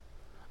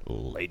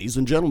Ladies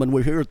and gentlemen,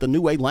 we're here at the New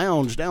Way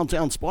Lounge,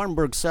 downtown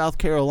Spartanburg, South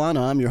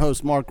Carolina. I'm your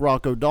host, Mark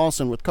Rocco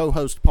Dawson, with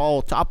co-host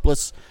Paul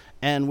Toplis,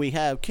 and we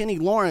have Kenny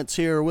Lawrence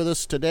here with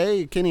us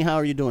today. Kenny, how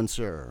are you doing,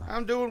 sir?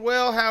 I'm doing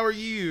well. How are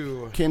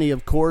you? Kenny,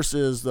 of course,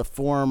 is the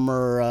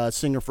former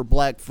singer for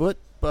Blackfoot,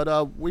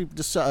 but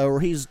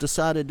he's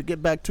decided to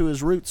get back to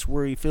his roots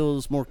where he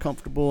feels more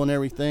comfortable and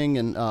everything,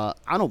 and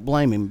I don't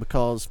blame him,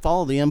 because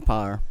Follow the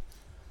Empire,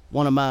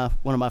 one of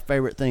my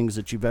favorite things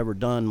that you've ever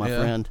done, my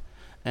friend.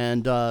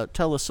 And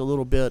tell us a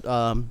little bit,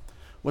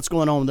 what's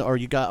going on? Are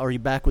you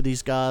back with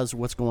these guys?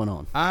 What's going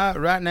on?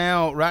 Right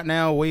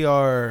now we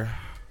are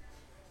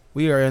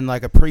in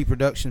like a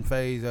pre-production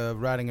phase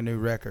of writing a new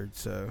record.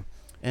 So,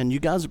 and you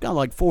guys have got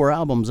like 4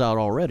 albums out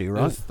already,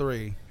 right? It's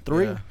 3.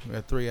 3? Yeah, we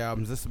have 3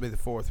 albums. This will be the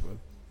 4th one.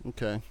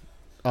 Okay.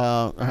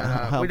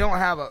 We don't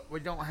have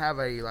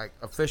a like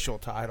official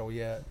title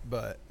yet,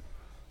 but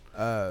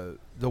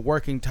the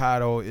working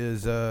title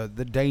is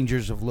 "The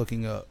Dangers of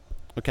Looking Up."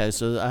 Okay,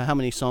 so how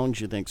many songs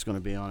you think is going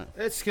to be on it?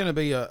 It's going to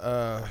be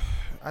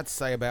I'd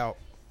say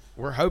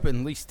we're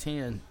hoping at least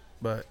 10,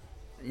 but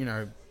who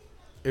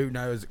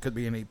knows? It could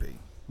be an EP.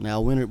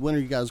 Now, when are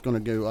you guys going to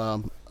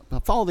go?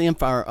 Follow the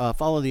Empire.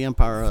 Follow the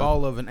Empire.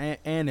 Fall of an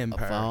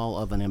Empire. Fall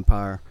of an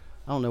Empire.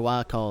 I don't know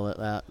why I call it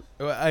that.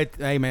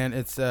 Hey man,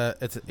 it's an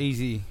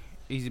easy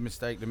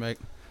mistake to make.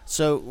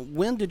 So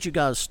when did you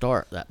guys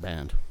start that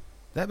band?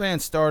 That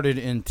band started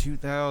in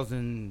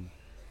 2000.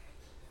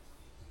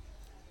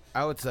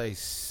 I would say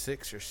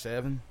 6 or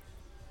 7,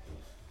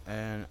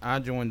 and I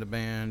joined the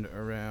band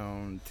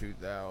around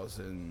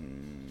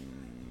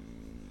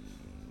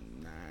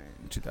 2009,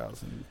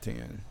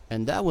 2010.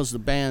 And that was the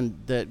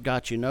band that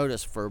got you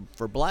noticed for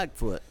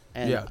Blackfoot.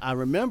 And yeah. I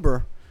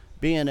remember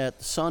being at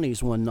the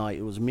Sonny's one night.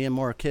 It was me and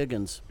Mark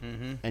Higgins,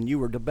 and you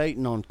were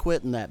debating on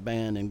quitting that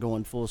band and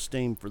going full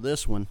steam for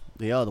this one,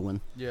 the other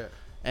one. Yeah.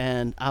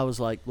 And I was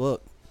like,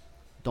 look,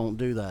 don't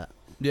do that.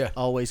 Yeah.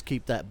 Always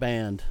keep that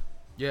band.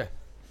 Yeah.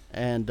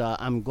 And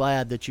I'm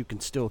glad that you can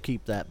still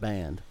keep that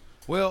band.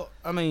 Well,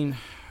 I mean,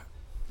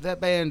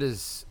 that band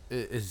is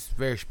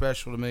very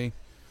special to me.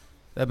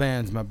 That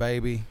band's my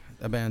baby.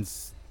 That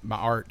band's my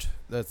art.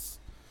 That's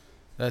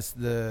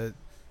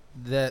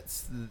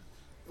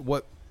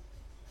what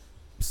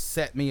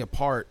set me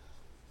apart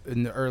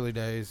in the early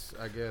days,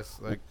 I guess.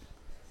 Like,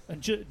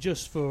 and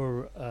just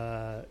for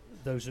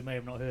those who may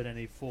have not heard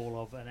any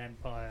Fall of an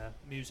Empire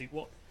music,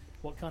 what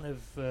kind of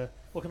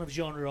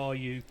genre are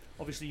you?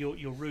 Obviously,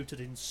 you're rooted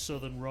in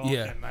Southern rock,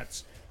 and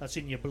that's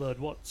in your blood.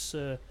 What's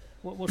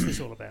this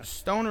all about?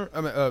 Stoner.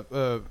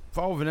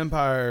 Fall of an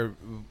Empire.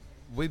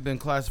 We've been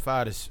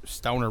classified as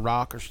stoner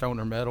rock or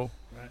stoner metal,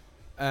 right?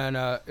 And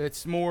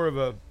it's more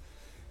of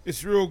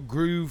it's real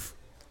groove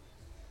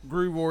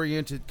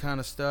oriented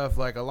kind of stuff.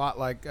 Like a lot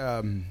like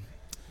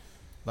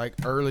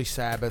early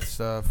Sabbath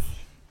stuff.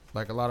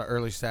 Like a lot of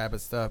early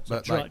Sabbath stuff,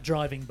 so but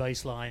driving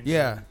bass lines.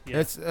 Yeah,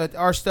 it's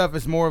our stuff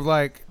is more of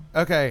like,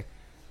 okay,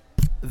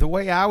 the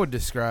way I would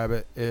describe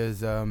it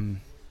is,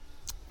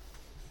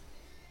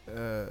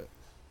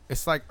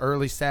 it's like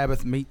early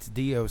Sabbath meets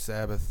Dio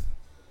Sabbath.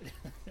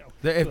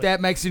 If that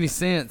makes any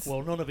sense.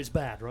 Well, none of it's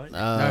bad, right? No,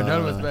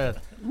 none of it's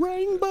bad.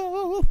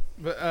 Rainbow.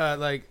 But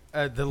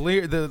the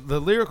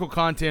lyrical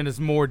content is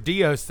more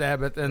Dio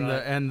Sabbath, and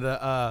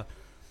right.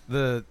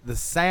 the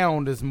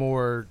sound is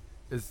more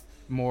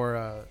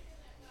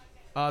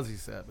Ozzy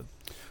Sabbath.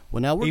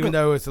 Well, now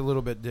though it's a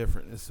little bit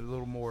different, it's a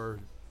little more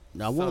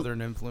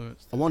Southern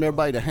influence. I want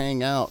everybody to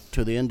hang out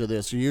to the end of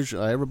this.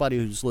 Usually, everybody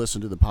who's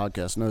listened to the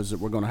podcast knows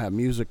that we're going to have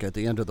music at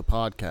the end of the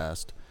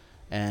podcast.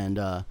 And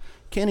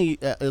Kenny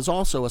is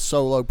also a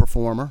solo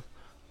performer,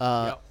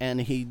 and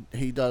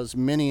he does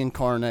many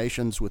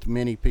incarnations with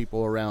many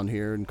people around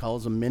here and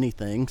calls them many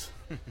things.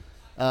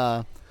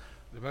 The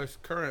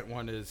most current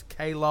one is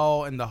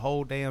K-Law and the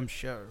Whole Damn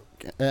Show.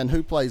 And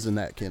who plays in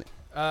that, Kenny?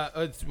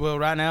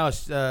 Right now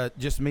it's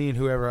just me and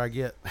whoever I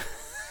get.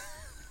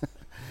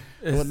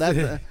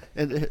 Well,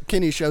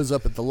 Kenny shows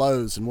up at the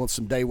Lowe's and wants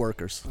some day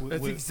workers.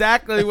 That's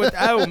exactly what.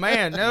 Oh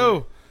man,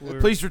 no!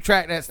 Please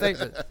retract that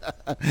statement.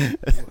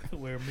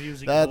 We're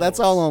music. That's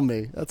all on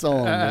me. That's all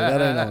on me.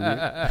 That ain't on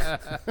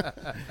you.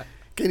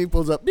 Kenny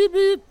pulls up. Beep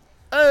beep.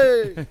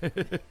 Hey.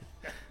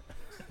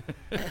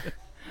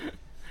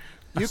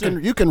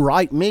 You can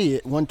write me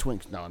at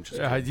 120. No, I'm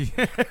just kidding.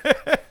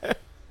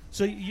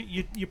 So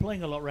you're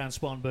playing a lot around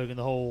Spartanburg and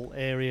the whole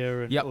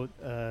area, and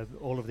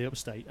all of the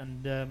upstate,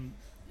 and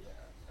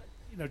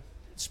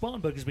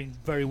Spartanburg has been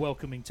very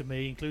welcoming to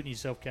me, including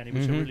yourself, Kenny,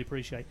 which I really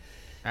appreciate.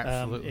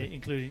 Absolutely,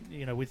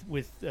 including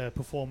with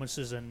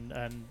performances and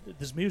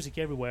there's music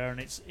everywhere, and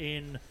it's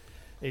in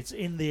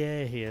the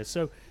air here.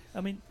 So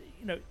I mean,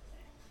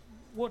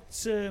 what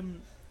have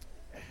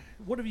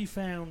you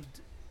found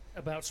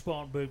about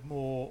Spartanburg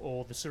more,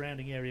 or the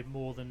surrounding area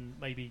more than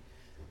maybe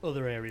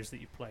other areas that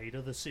you've played,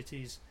 other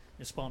cities?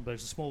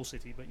 Spartanburg's a small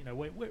city, but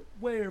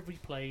where have you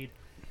played?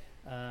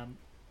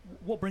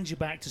 What brings you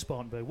back to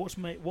Spartanburg? What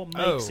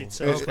makes it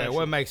so special?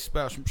 What makes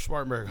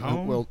Spartanburg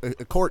home? Well,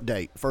 a court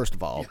date, first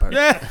of all.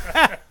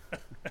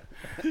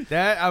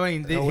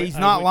 He's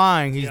not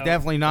lying. He's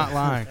definitely not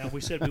lying. And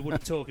we said we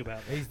wouldn't talk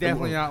about that. He's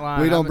definitely not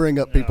lying. We don't bring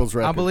up people's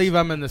records.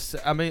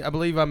 I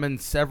believe I'm in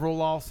several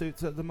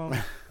lawsuits at the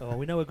moment. Oh,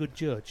 we know a good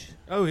judge.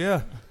 Oh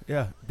yeah,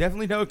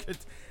 definitely know.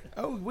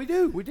 Oh, we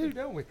do,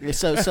 don't we? Yeah,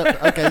 so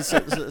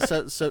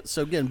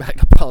getting back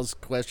to Paul's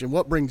question,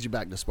 what brings you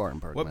back to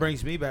Spartanburg? What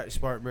brings me back to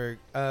Spartanburg?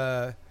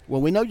 Well,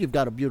 we know you've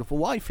got a beautiful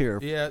wife here.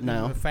 Yeah,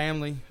 now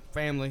family.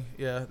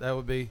 Yeah, that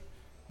would be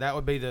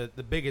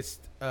the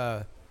biggest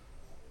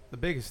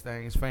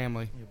thing is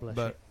family.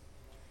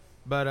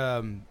 But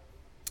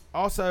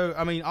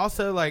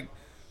also like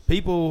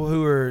people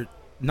who are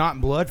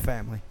not blood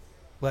family.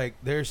 Like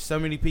there's so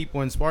many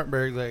people in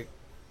Spartanburg. Like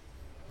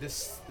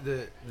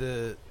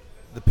the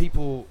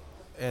people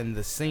and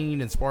the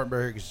scene in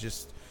Spartanburg is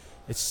just,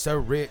 it's so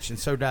rich and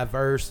so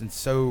diverse and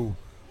so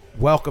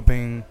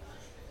welcoming.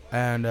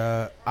 And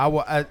I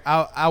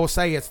will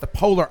say it's the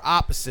polar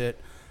opposite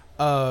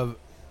of,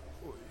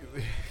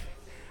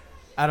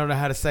 I don't know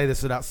how to say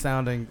this without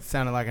sounding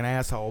like an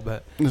asshole,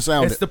 but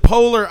it's the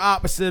polar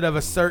opposite of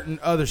a certain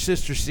other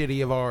sister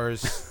city of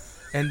ours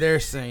and their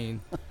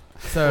scene.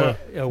 So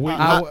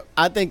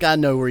I think I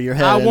know where you're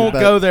headed. I won't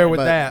go there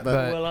with that.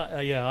 But well,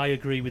 I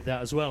agree with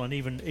that as well. And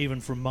even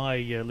from my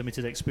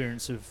limited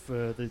experience of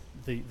the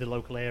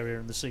local area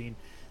and the scene,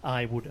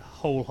 I would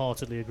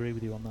wholeheartedly agree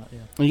with you on that.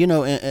 Yeah. You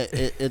know,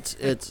 it's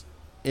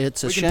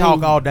a shame. We can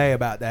talk all day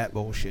about that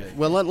bullshit.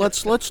 Well,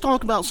 let's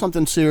talk about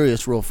something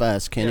serious real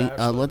fast, Kenny.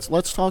 Yeah,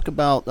 let's talk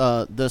about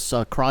this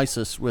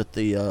crisis with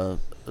the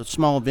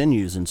small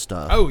venues and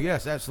stuff. Oh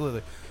yes,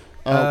 absolutely.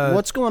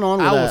 What's going on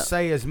with that? I will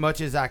say as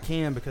much as I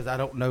can because I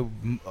don't know.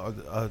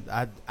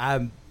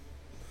 I'm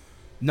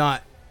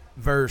not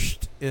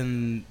versed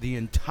in the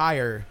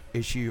entire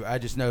issue. I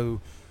just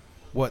know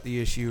what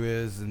the issue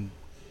is, and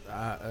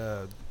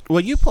well,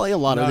 you play a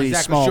lot of these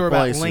exactly small sure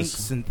places. About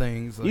links and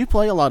things. You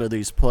play a lot of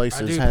these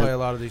places. I do play a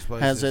lot of these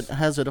places.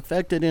 Has it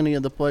affected any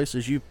of the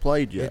places you've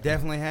played yet? It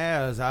definitely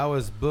has. I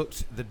was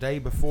booked the day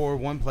before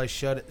one place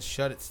shut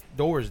its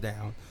doors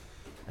down,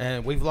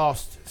 and we've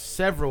lost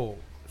several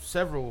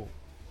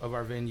of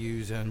our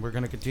venues, and we're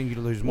going to continue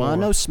to lose more. Well, I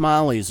know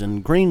Smiley's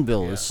in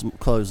Greenville is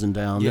closing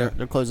down. Yeah.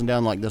 They're closing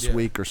down like this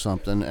week or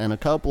something, and a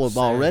couple have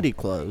already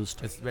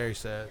closed. It's very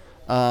sad.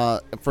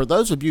 For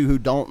those of you who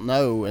don't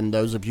know, and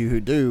those of you who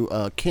do,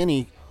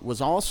 Kenny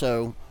was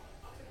also,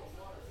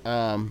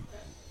 I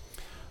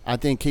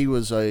think he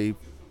was a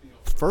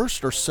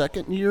first or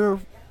second year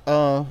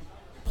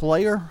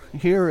player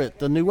here at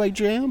the New Age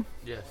Jam.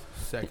 Yes,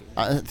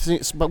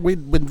 second. But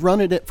we'd been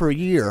running it for a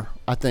year,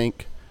 I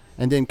think.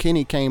 And then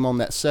Kenny came on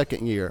that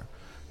second year.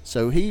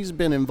 So he's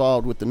been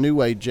involved with the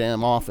New Age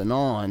Jam off and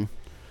on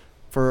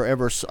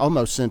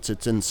almost since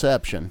its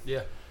inception.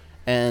 Yeah.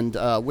 And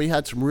we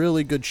had some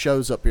really good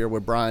shows up here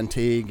with Brian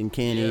Teague and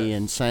Kenny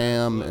and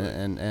Sam.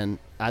 And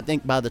I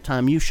think by the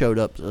time you showed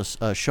up,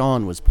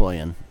 Sean was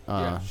playing.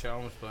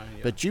 Sean was playing,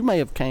 yeah. But you may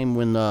have came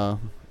when,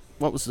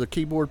 what was the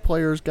keyboard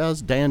players,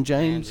 guys? Dan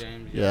James?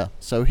 Dan James, yeah.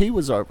 So he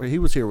was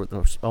here with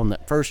us on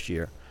that first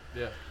year.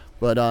 Yeah.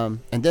 But and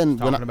then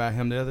talking about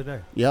him the other day.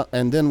 Yeah,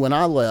 and then when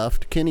I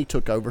left, Kenny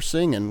took over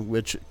singing,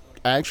 which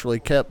actually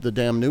kept the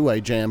damn New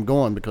Age Jam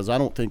going because I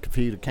don't think if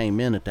he'd have came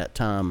in at that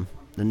time,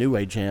 the New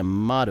Age Jam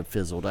might have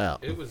fizzled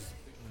out. It was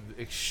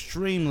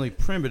extremely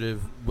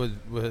primitive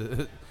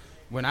with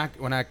when I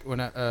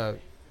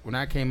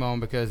came on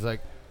because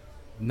like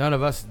none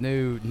of us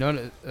knew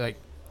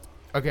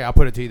okay, I'll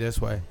put it to you this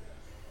way.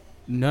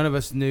 None of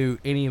us knew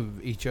any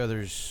of each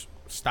other's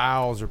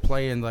styles or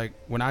playing like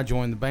when I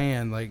joined the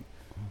band like.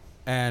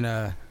 And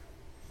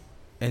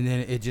then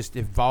it just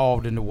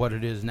evolved into what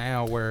it is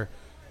now, where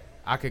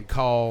I could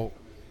call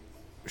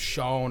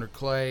Sean or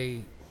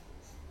Clay.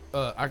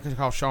 I can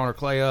call Sean or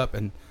Clay up,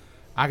 and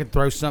I can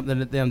throw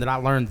something at them that I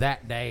learned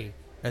that day,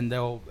 and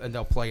they'll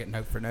play it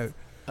note for note.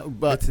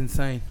 But it's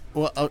insane.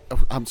 Well,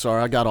 I'm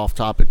sorry, I got off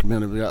topic a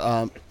minute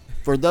ago.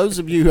 For those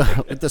of you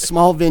at the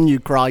small venue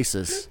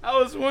crisis, I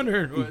was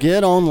wondering.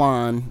 Get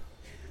online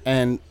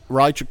and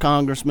write your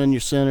congressman, your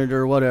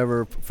senator,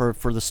 whatever for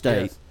the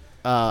state. Yes.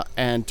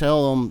 And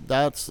tell them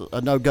that's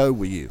a no-go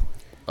with you.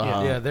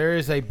 There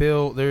is a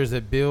bill. There is a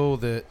bill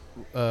that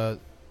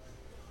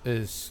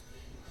is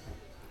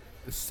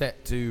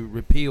set to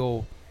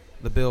repeal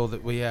the bill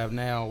that we have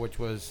now, which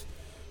was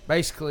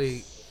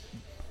basically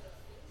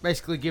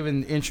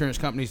giving insurance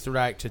companies the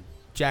right to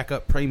jack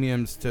up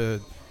premiums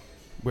to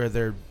where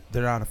they're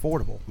not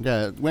affordable.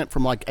 Yeah, it went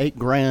from like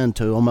 $8,000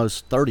 to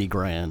almost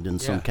 $30,000 in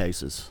some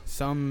cases.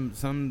 Some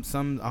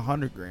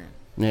 $100,000.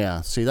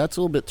 Yeah, see, that's a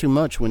little bit too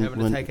much when having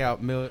to take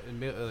out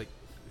like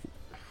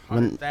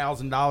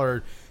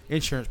 $100,000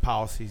 insurance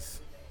policies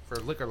for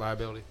liquor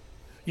liability.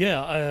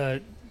 Yeah,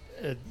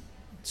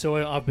 so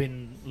I've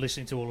been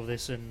listening to all of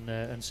this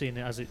and seeing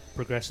it as it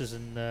progresses,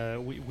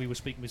 and we were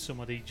speaking with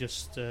somebody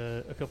just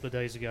a couple of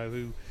days ago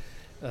who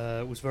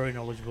was very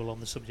knowledgeable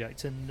on the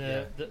subject, and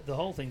the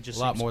whole thing just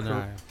a lot more than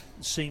I am.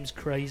 Seems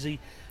crazy.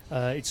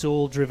 It's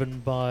all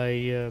driven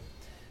by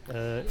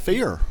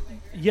Fear.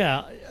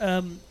 Yeah,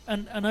 and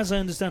as I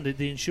understand it,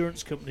 the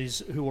insurance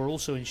companies who are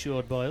also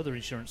insured by other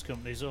insurance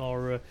companies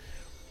are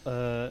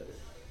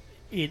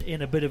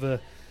in a bit of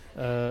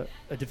a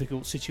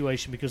difficult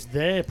situation because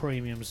their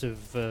premiums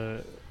have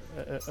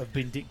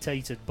been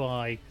dictated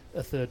by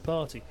a third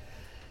party,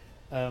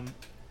 and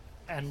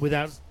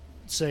without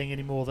saying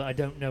any more that I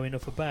don't know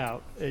enough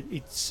about,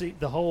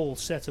 the whole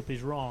setup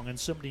is wrong, and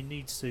somebody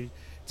needs to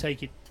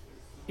take it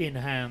in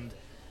hand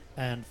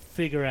and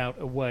figure out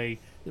a way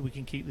that we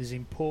can keep these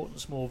important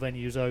small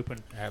venues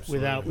open. Absolutely.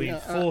 Without being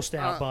forced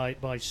out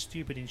by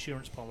stupid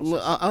insurance policies.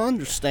 Well, I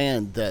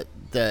understand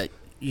that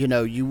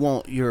you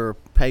want your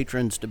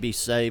patrons to be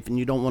safe and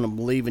you don't want them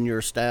leaving your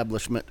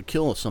establishment to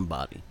kill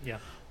somebody. Yeah,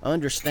 I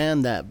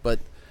understand that, but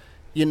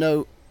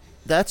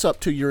that's up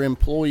to your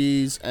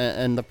employees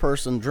and the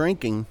person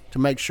drinking to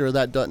make sure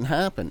that doesn't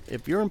happen.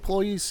 If your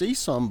employees see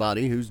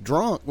somebody who's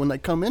drunk when they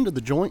come into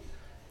the joint,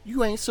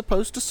 you ain't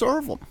supposed to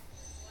serve them.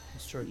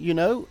 that's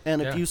true.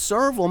 And if you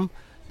serve them,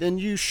 then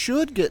you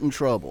should get in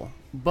trouble.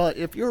 But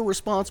if you're a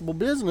responsible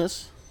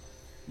business,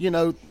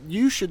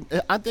 you should.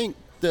 I think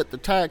that the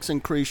tax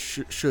increase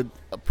should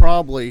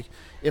probably,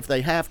 if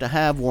they have to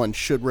have one,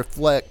 should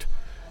reflect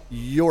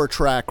your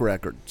track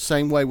record.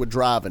 Same way with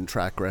driving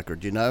track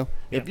record, Yeah.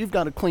 If you've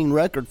got a clean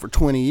record for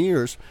 20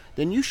 years,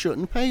 then you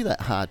shouldn't pay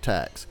that high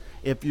tax.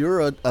 If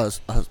you're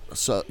some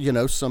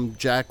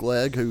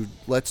jackleg who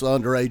lets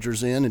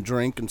underagers in and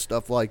drink and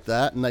stuff like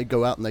that, and they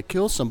go out and they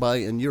kill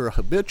somebody, and you're a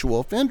habitual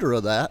offender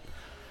of that,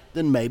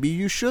 then maybe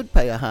you should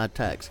pay a high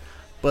tax.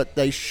 But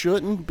they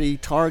shouldn't be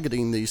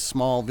targeting these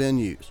small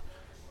venues.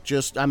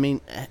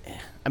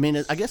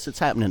 I guess it's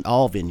happening in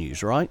all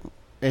venues, right?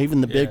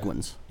 Even the big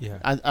ones. Yeah.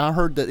 I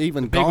heard that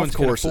even big golf ones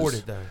can courses. afford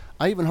it, though.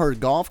 I even heard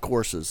golf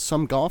courses.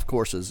 Some golf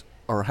courses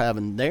are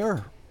having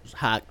theirs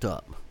hiked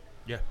up.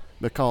 Yeah.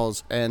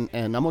 Because and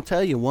I'm gonna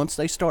tell you, once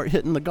they start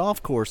hitting the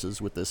golf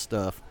courses with this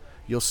stuff,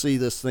 you'll see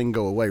this thing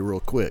go away real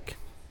quick.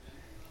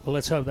 Well,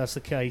 let's hope that's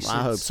the case.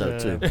 I hope so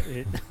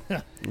too.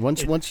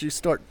 Once you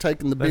start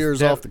taking the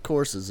beers off the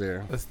courses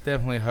there, let's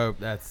definitely hope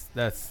that's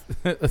let's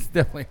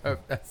definitely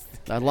hope that's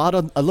a lot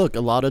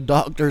of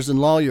doctors and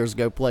lawyers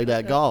go play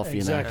that golf.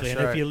 Exactly, That's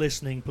and right. if you're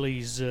listening,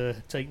 please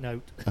take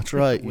note. That's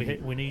right.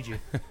 we need you.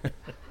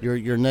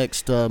 Your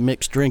next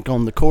mixed drink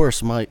on the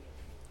course might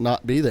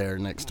not be there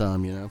next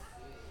time.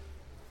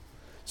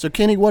 So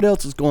Kenny, what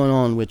else is going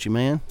on with you,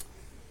 man?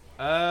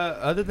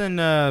 Other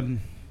than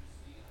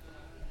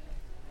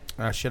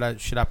should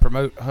I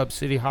promote Hub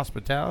City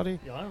Hospitality?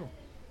 Yeah, I don't know.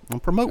 Well,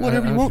 promote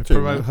whatever you want to.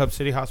 Promote Man. Hub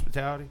City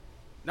Hospitality.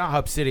 Not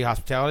Hub City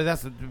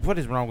Hospitality. What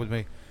is wrong with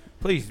me?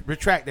 Please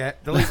retract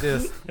that. Delete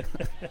this.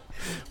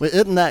 Well,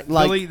 isn't that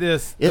like delete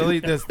this?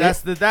 Delete this.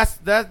 That's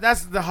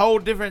the whole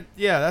different.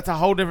 Yeah, that's a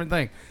whole different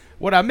thing.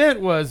 What I meant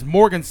was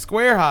Morgan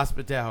Square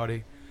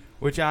Hospitality,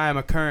 which I am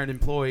a current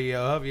employee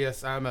of.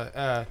 Yes, I'm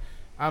a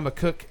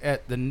cook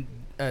at the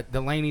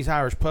Delaney's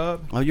Irish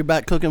Pub. Oh, you're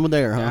back cooking with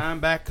there, huh? I'm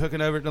back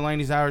cooking over at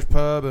Delaney's Irish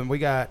Pub, and we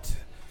got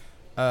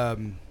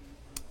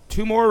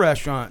 2 more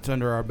restaurants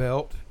under our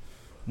belt.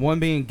 One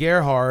being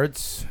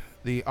Gerhard's,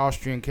 the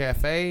Austrian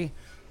Cafe,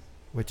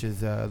 which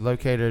is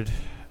located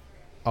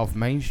off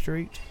Main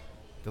Street.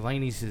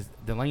 Delaney's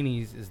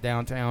is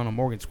downtown on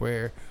Morgan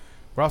Square.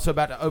 We're also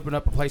about to open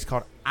up a place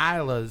called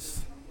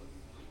Isla's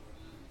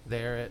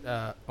there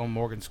at on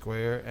Morgan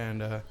Square, and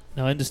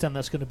Now I understand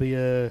that's going to be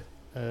an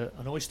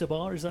oyster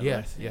bar. Is that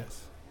right?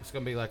 yes, it's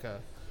gonna be like a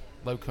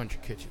low country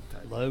kitchen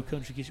type. Low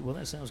country kitchen. Well,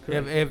 that sounds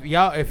great.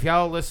 If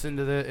y'all listen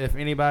to if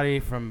anybody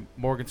from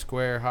Morgan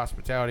Square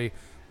Hospitality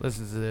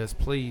listens to this,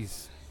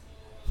 please.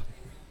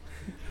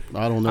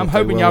 I don't know. I'm if they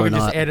hoping will y'all or can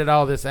just not. edit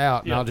all this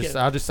out, and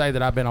Yeah, I'll just say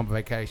that I've been on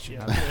vacation.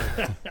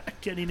 Yeah.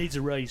 Kenny needs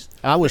a raise.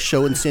 I was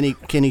showing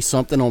Kenny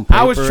something on paper.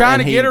 I was trying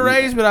to and get a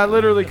raise, but I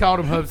literally called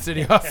him Hub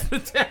City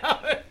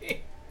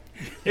Hospitality.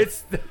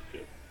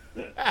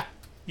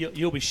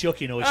 You'll be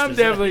shucking oysters.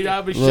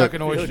 I'll be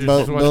shucking oysters. Is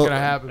what's going to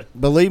happen.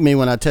 Believe me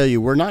when I tell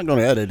you, we're not going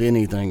to edit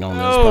anything on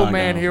this. Oh, podcast.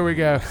 man, here we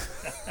go.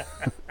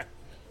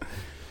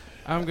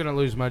 I'm going to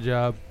lose my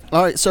job.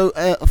 All right, so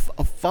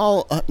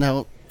fall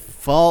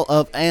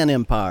of an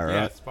Empire. Right?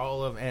 Yes,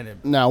 Fall of Anim.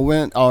 Now,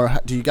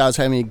 do you guys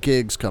have any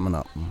gigs coming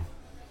up?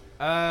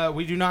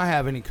 We do not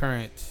have any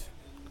current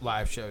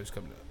live shows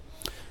coming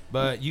up,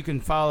 but you can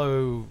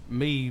follow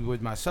me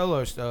with my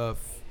solo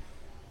stuff.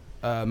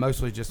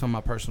 Mostly just on my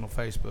personal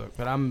Facebook,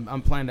 but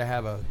I'm planning to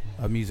have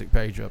a music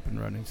page up and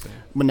running soon.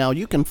 But now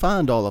you can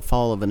find all the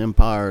Fall of an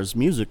Empire's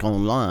music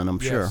online. I'm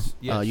sure.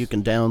 Yes. You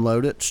can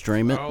download it,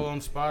 stream it. All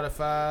on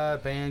Spotify,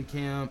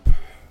 Bandcamp,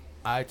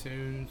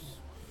 iTunes,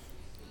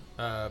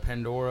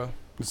 Pandora.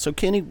 So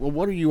Kenny,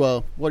 what are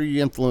your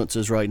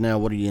influences right now?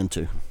 What are you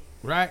into?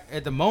 Right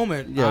at the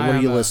moment, Yeah, what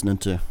are you listening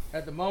to?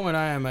 At the moment,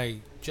 I am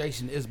a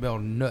Jason Isbell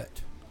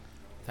nut.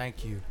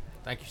 Thank you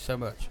so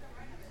much.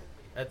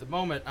 At the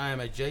moment, I am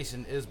a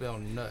Jason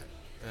Isbell nut,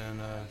 and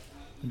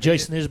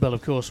Jason Isbell,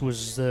 of course,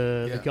 was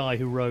the guy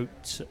who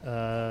wrote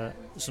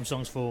some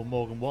songs for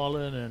Morgan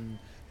Wallen and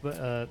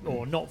but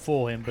or not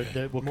for him, but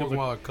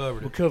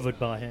were covered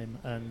by him,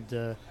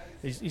 and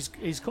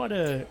he's quite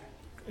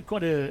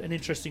an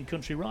interesting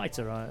country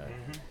writer.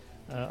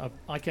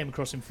 I came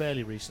across him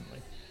fairly recently,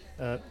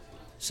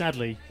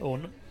 sadly,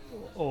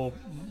 or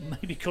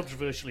maybe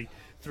controversially,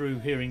 through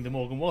hearing the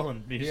Morgan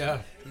Wallen music.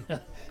 Yeah.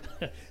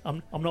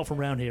 I'm not from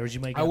around here, as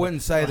you may gather. I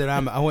wouldn't say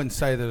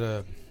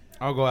that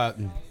I'll go out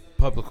and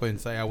publicly and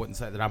say I wouldn't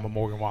say that I'm a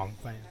Morgan Wallen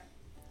fan,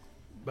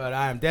 but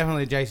I am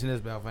definitely a Jason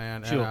Isbell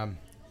fan. Sure. And,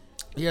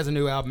 he has a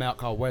new album out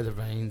called Weather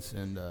Vanes,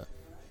 and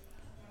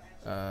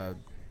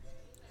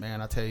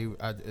man, I tell you,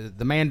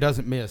 the man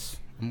doesn't miss.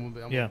 I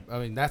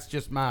mean, that's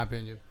just my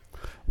opinion.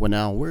 Well,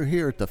 now we're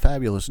here at the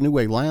fabulous New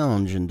Way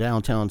Lounge in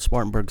downtown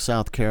Spartanburg,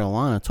 South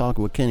Carolina,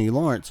 talking with Kenny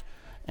Lawrence.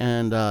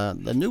 And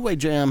the New Way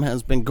Jam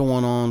has been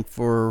going on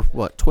for,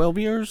 12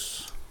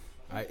 years?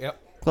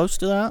 Yep. Close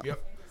to that?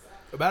 Yep.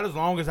 About as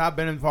long as I've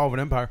been involved with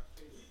Empire.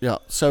 Yeah.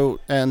 So,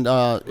 and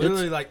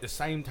literally like the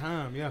same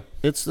time, yeah.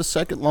 It's the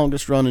second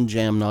longest running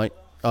jam night.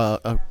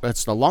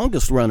 It's the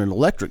longest running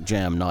electric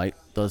jam night.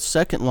 The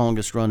second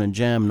longest running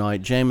jam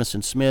night,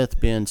 Jameson Smith,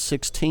 been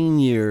 16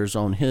 years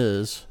on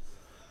his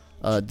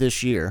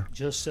this year.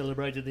 Just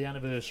celebrated the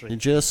anniversary.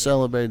 Just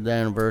celebrated the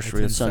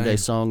anniversary of Sunday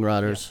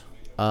Songwriters.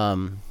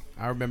 Yeah.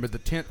 I remember the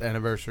 10th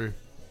anniversary.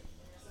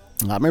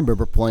 I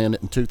remember playing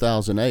it in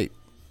 2008.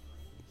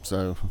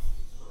 So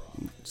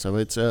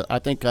it's I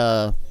think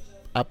I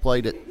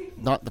played it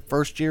not the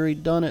first year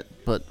he'd done it,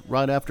 but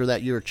right after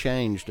that year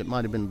changed. It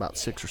might have been about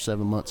 6 or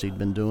 7 months he'd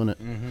been doing it.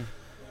 Mm-hmm.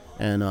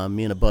 And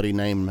me and a buddy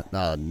named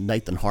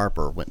Nathan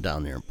Harper went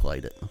down there and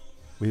played it.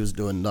 We was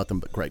doing nothing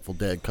but Grateful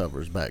Dead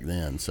covers back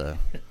then. So,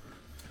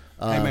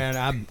 hey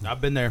man, I've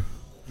been there.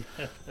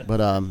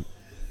 But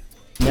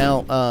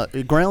now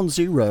Ground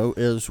Zero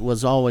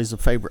was always a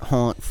favorite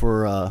haunt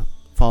for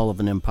Fall of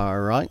an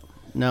Empire, right?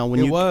 Now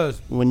when you guys,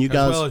 as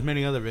well as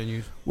many other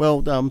venues.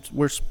 Well,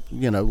 we're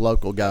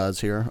local guys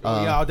here.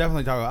 Yeah, I'll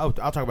definitely talk.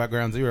 I'll talk about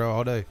Ground Zero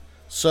all day.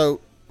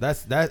 So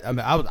that's that. I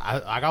mean,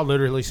 I'll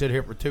literally sit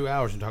here for 2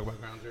 hours and talk about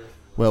Ground Zero.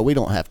 Well, we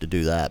don't have to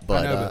do that,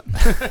 but I know,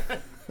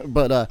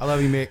 but I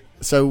love you, Mick.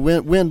 So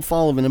when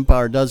Fall of an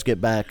Empire does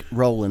get back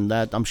rolling,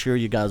 that I'm sure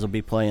you guys will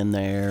be playing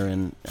there,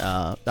 and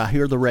I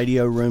hear the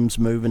radio room's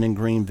moving in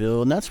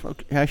Greenville, and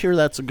I hear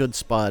that's a good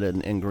spot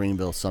in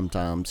Greenville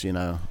sometimes. It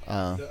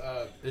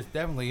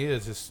definitely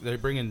is. They're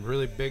bringing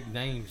really big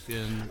names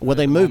in. Well,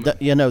 they moved.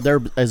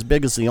 They're as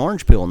big as the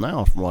Orange Peel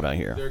now, from what I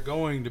hear. They're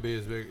going to be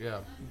as big. Yeah.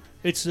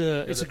 It's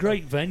a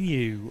great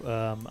venue.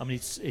 I mean,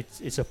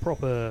 it's a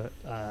proper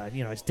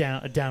it's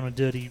down and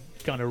dirty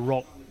kind of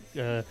rock,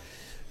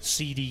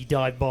 seedy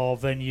dive bar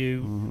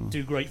venue. Mm-hmm.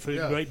 Do great food,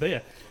 great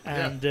beer,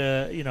 and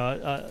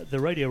the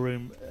radio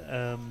room.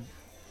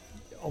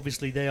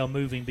 Obviously, they are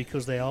moving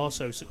because they are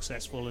so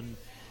successful in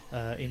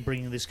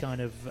bringing this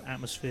kind of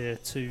atmosphere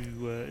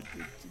to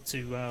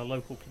our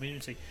local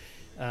community.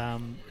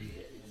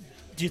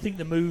 Do you think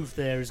the move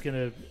there is going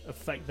to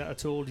affect that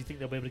at all? Do you think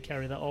they'll be able to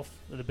carry that off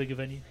at a bigger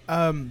venue?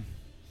 I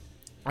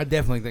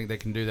definitely think they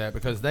can do that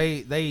because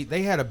they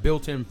had a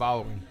built-in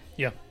following.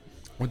 Yeah.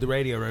 With the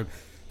radio room,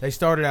 they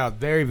started out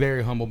very,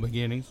 very humble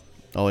beginnings.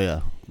 Oh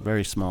yeah,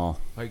 very small.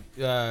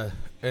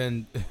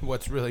 And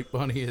what's really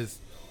funny is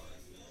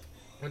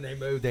when they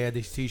moved, they had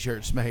these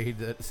T-shirts made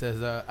that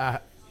says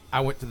I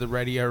went to the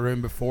radio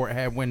room before it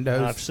had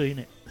windows. I've seen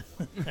it.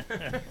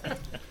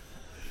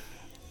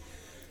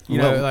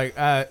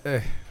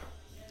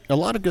 A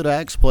lot of good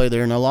acts play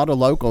there, and a lot of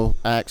local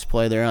acts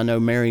play there. I know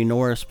Mary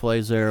Norris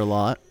plays there a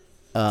lot.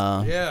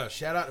 Yeah,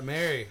 shout out to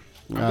Mary.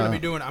 I'm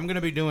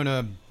gonna be doing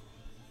a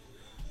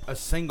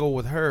single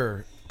with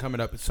her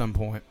coming up at some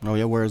point. Oh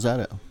yeah, where is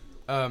that at?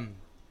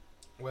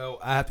 Well,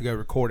 I have to go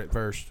record it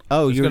first.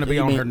 Oh, it's going to be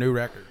on her new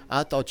record.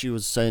 I thought you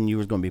was saying you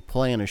was going to be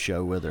playing a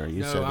show with her.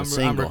 You said a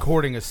single. I'm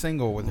recording a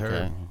single with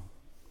her.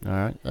 All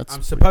right,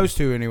 I'm supposed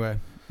to anyway.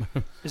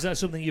 Is that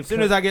something you've? As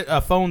soon as I get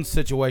a phone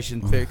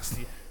situation fixed,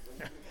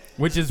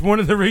 which is one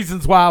of the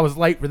reasons why I was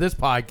late for this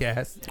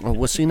podcast.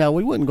 Well, see, now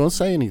we wasn't going to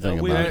say anything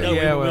about it.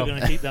 We're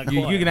going to keep that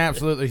quiet. You can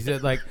absolutely say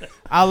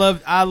I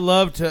love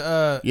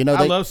to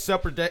I love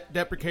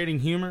self-deprecating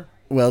humor.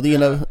 Well,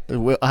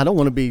 I don't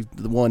want to be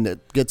the one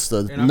that gets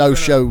the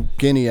no-show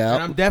Kenny out.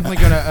 And I'm definitely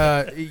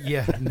gonna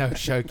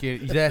no-show Kenny.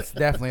 That's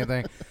definitely a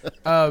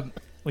thing.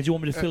 Would you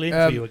want me to fill in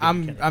for you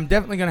again? I'm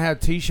definitely gonna have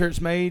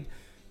T-shirts made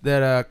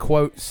that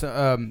quote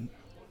a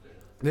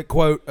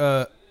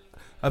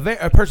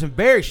person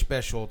very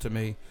special to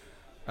me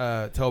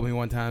told me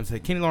one time,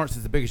 said Kenny Lawrence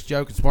is the biggest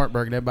joke in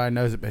Spartanburg and everybody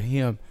knows it but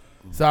him.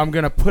 So I'm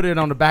gonna put it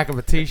on the back of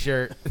a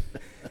T-shirt.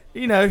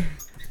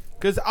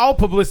 Because all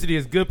publicity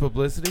is good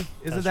publicity,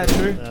 isn't that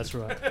true? That's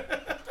right.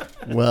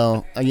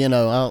 Well,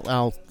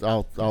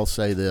 I'll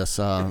say this: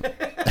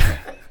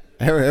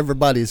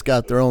 everybody's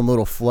got their own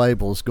little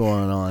flables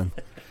going on,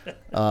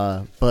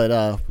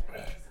 but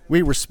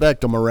we respect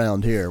them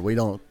around here. We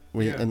don't.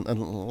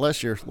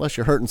 Unless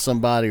you're hurting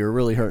somebody or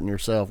really hurting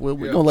yourself, we're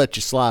gonna let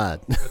you slide.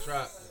 That's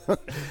right.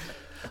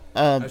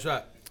 That's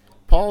right.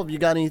 Paul, have you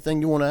got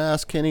anything you want to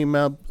ask Kenny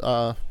about?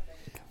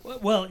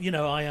 Well,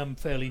 I am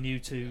fairly new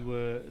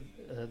to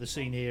the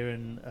scene here,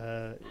 and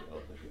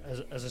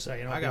as I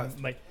say, I I've got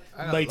been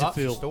made to lots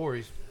feel of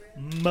stories.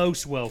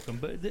 most welcome.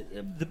 But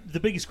the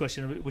biggest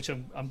question, which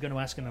I'm going to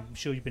ask, and I'm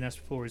sure you've been asked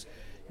before, is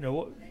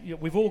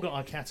we've all got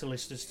our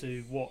catalyst as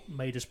to what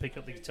made us pick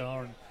up the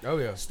guitar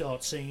and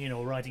start singing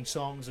or writing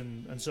songs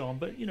and so on.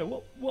 But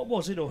what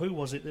was it, or who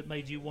was it that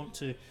made you want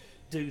to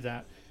do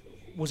that?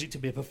 Was it to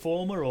be a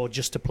performer, or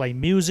just to play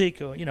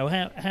music, or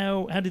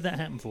how did that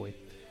happen for you?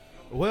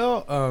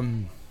 Well,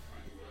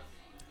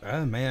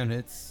 man,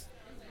 it's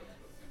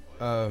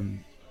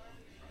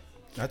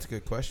that's a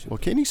good question. Well,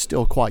 Kenny's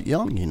still quite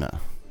young.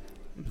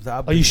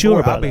 Are you sure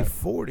about I'll be that?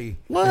 40.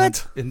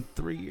 What? In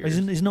 3 years.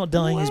 He's not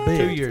dyeing his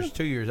beard. 2 years.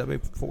 2 years. I'll be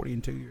 40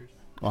 in 2 years.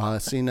 Well, I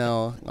see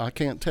now. I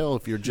can't tell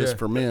if you're just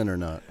for men or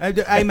not.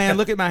 Hey, man,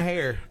 look at my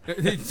hair.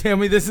 Tell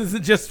me this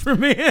isn't just for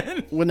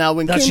men. Well, now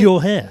That's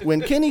your hair.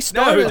 When Kenny No,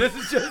 started, this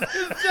is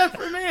just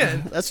for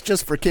men. that's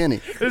just for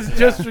Kenny. This is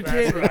just for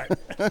Kenny. Right.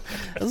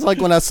 It's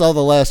like when I saw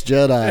The Last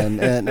Jedi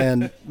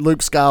and Luke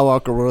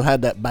Skywalker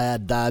had that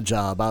bad dye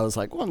job. I was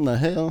like, what in the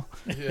hell?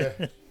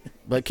 Yeah.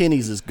 But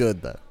Kenny's is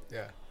good though.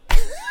 Yeah.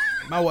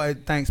 My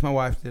wife. Thanks. My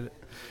wife did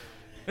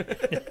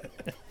it.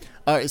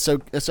 All right, so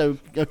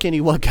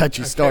Kenny, what got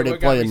you started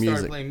playing music?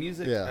 Started playing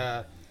music.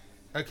 Yeah.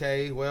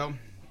 Okay. Well,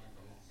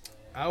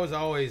 I was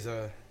always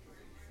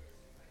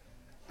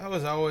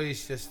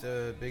just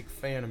a big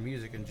fan of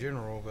music in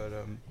general, but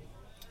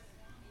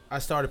I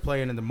started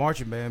playing in the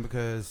marching band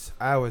because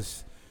I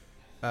was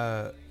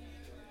my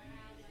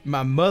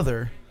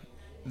mother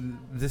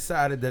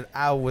decided that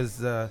I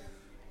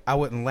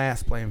wouldn't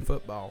last playing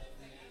football.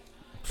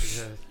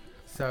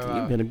 So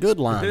You've been a good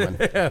lineman.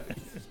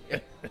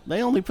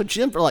 They only put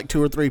you in for like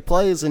 2 or 3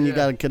 plays, and you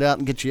got to get out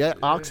and get your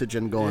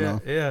oxygen going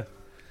on. Yeah.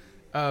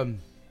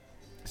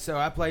 So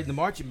I played in the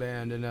marching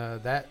band, and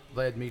that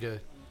led me to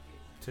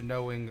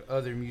knowing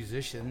other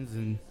musicians,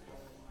 and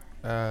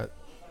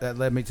that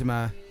led me to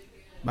my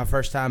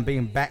first time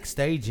being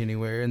backstage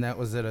anywhere, and that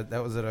was at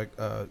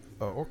a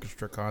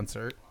orchestra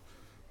concert,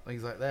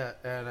 things like that,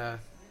 and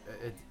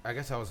I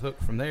guess I was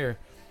hooked from there.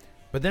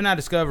 But then I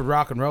discovered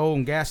rock and roll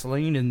and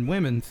gasoline and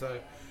women,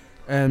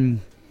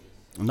 and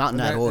Not in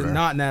that order.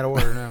 Not in that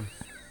order,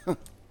 no.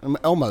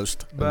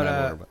 Almost.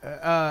 But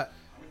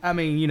I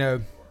mean,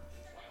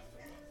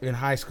 in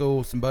high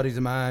school, some buddies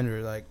of mine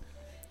were like,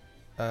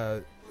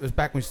 it was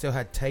back when we still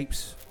had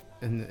tapes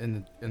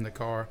in the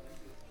car.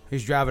 He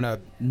was driving a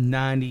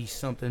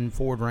 90-something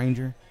Ford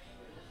Ranger,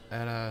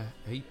 and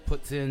he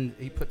puts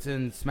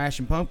in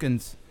Smashing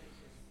Pumpkins,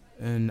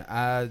 and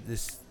I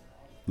just.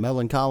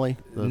 Melancholy?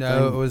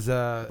 No, it was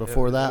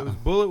before that? It was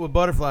Bullet with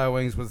Butterfly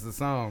Wings was the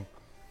song.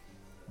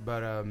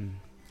 But I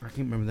can't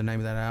remember the name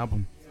of that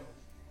album.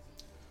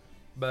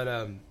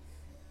 But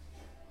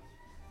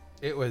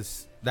it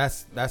was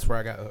that's where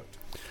I got hooked.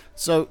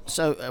 So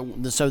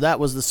that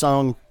was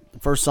the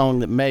first song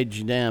that made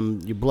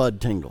your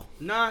blood tingle.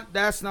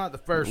 That's not the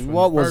first one.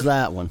 What was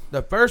that one?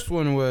 The first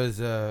one was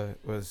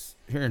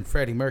hearing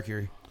Freddie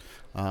Mercury.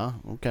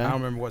 Okay. I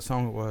don't remember what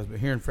song it was, but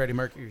hearing Freddie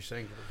Mercury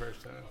sing for the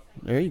first time.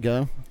 There you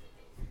go.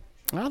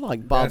 I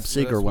liked Bob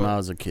Seger when I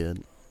was a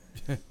kid.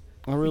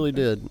 I really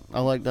did.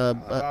 I liked Bob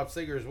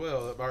Seger as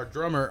well. Our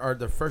drummer,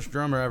 the first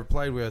drummer I ever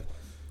played with,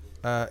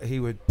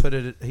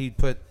 he'd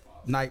put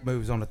Night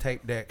Moves on a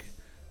tape deck.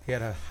 He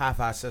had a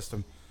hi-fi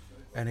system,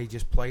 and he'd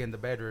just play in the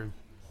bedroom.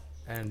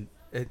 And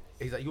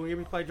he's like, "You want to hear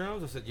me play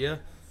drums?" I said, "Yeah."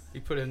 He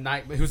put in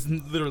Night. It was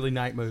literally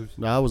Night Moves.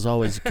 I was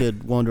always a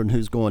kid wondering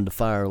who's going to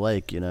Fire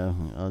Lake. Yeah.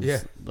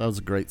 That was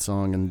a great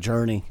song, and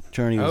Journey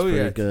was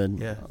pretty good.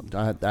 Yeah.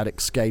 That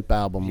Escape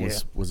album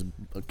was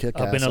a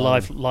kick-ass. I've been a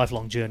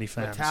lifelong Journey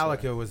fan.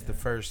 Metallica was the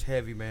first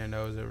heavy band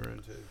I was ever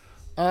into.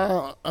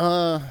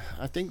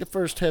 I think the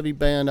first heavy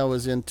band I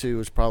was into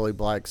was probably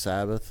Black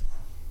Sabbath.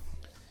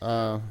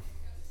 What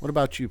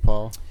about you,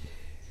 Paul?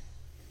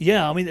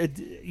 Yeah, I mean,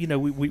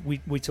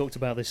 we talked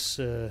about this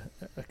a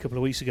couple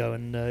of weeks ago,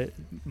 and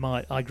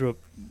I grew up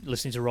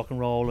listening to rock and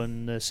roll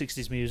and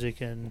 60s music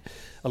and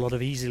a lot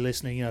of easy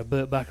listening.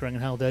 Burt Bacharach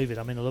and Hal David.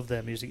 I mean, I love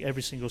their music.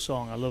 Every single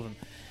song, I love them.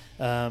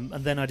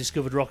 And then I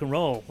discovered rock and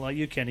roll, like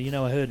you, Kenny.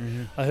 I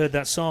heard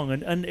that song,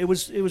 and it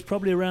was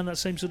probably around that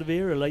same sort of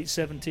era, late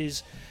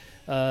 70s.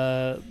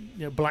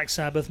 Black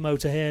Sabbath,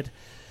 Motorhead.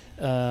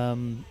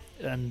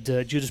 And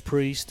Judas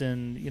Priest,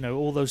 and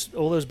all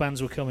those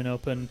bands were coming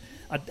up, and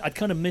I'd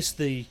kind of missed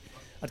the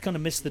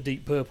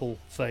Deep Purple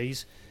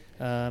phase.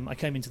 I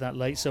came into that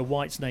late, so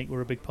Whitesnake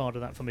were a big part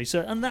of that for me. So,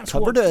 and that's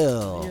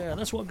Coverdale.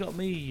 that's what got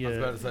me. I was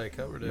about to say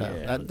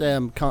Coverdale. That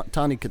damn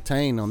Tawny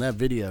Katane on that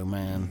video,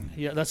 man.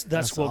 Yeah,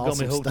 that's what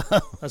awesome got me hooked.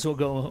 Stuff. That's what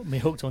got me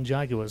hooked on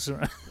Jaguars.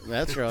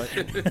 That's right.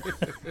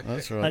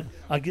 That's right.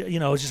 I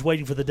was just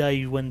waiting for the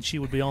day when she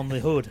would be on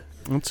the hood.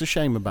 It's a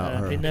shame about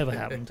her. It never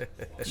happened.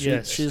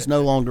 She's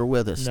no longer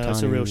with us. No, Tawny.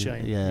 it's a real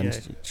shame. Yeah,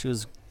 and she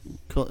was.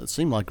 Cool. It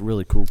seemed like a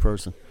really cool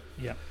person.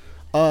 Yeah.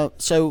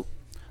 So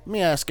let me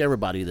ask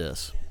everybody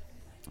this.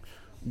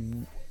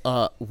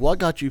 What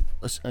got you?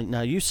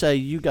 Now you say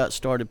you got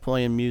started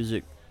playing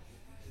music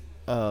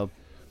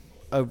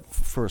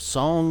for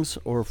songs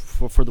or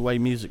for the way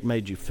music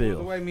made you feel?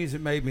 The way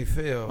music made me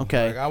feel.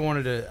 Okay. Like I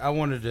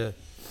wanted to.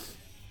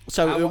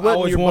 So I it wasn't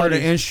always your wanted an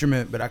buddy.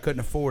 instrument, but I couldn't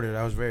afford it.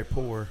 I was very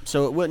poor.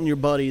 So it wasn't your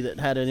buddy that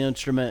had an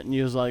instrument, and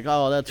you was like,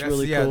 "Oh, that's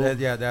really yeah, cool."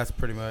 That's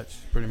pretty much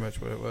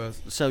what it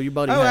was. So your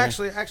buddy. Oh, had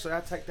actually,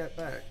 I take that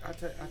back. I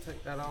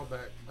take that all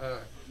back.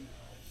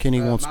 Kenny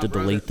wants my to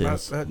brother- delete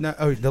this.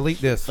 delete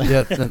this.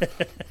 Yeah,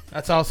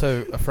 that's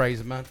also a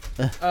phrase of mine.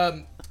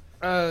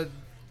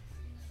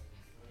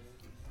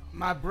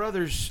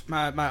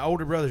 My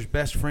older brother's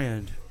best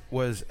friend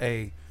was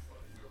a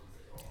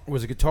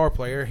guitar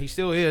player. He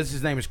still is.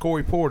 His name is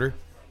Corey Porter.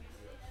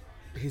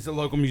 He's a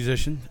local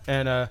musician.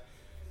 And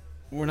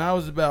when I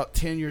was about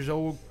 10 years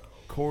old,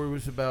 Corey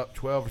was about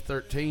 12 or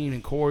 13,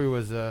 and Corey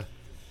was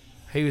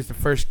he was the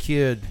first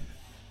kid.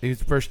 He was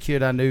the first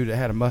kid I knew that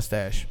had a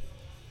mustache.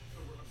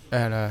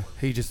 And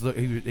he just looked.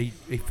 He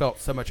felt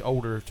so much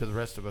older to the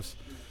rest of us,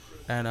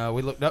 and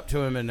we looked up to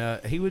him.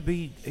 And he'd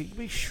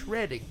be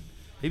shredding.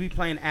 He'd be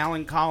playing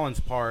Alan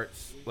Collins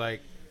parts like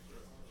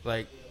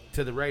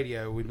to the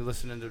radio. We'd be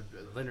listening to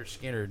Leonard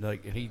Skinner, and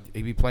he'd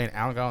be playing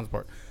Alan Collins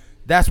part.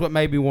 That's what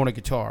made me want a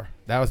guitar.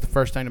 That was the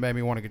first thing that made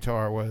me want a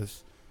guitar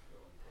was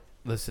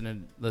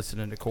listening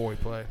to Corey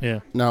play. Yeah.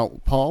 Now,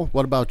 Paul,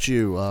 what about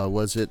you?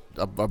 Was it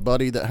a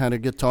buddy that had a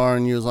guitar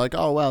and you was like,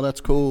 "Oh, wow,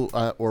 that's cool,"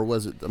 or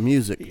was it the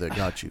music that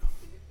got you?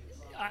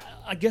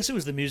 I guess it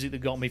was the music that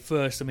got me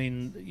first. I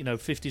mean,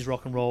 50s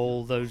rock and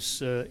roll,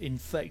 those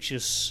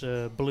infectious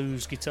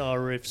blues guitar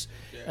riffs,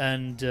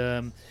 and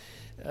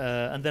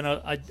then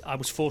I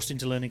was forced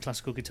into learning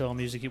classical guitar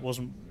music. It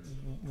wasn't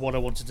what I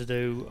wanted to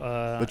do.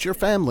 But your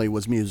family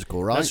was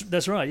musical, right?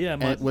 That's right.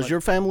 Yeah. Was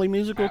your family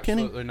musical,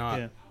 Kenny? Absolutely not.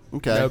 Yeah.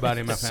 Okay.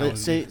 Nobody in my family.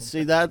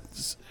 See,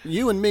 that's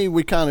you and me.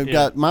 We kind of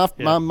got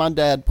my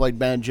dad played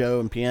banjo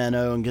and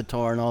piano and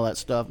guitar and all that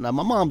stuff. Now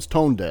my mom's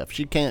tone deaf;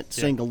 she can't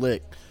sing a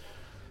lick.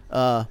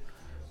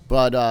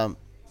 But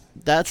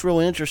that's real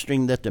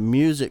interesting that the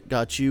music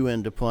got you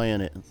into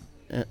playing it,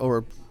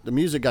 or the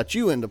music got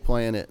you into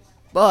playing it.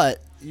 But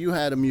you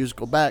had a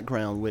musical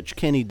background, which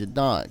Kenny did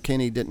not.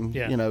 Kenny didn't.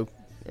 Yeah.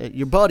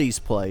 Your buddies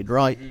played,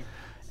 right? Mm-hmm.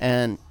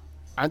 And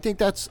I think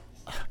that's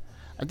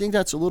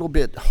a little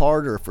bit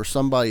harder for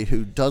somebody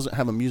who doesn't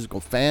have a musical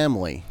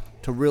family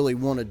to really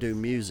want to do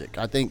music.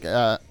 I think,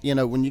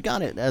 when you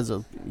got it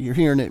you're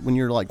hearing it when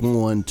you're like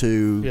 1,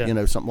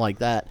 2, something like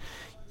that,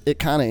 it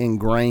kind of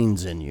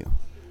ingrains in you.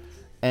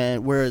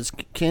 And whereas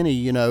Kenny,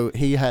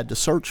 he had to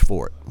search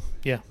for it.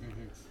 Yeah.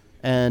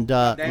 And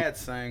My dad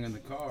sang in the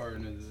car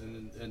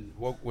and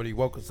woke when he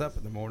woke us up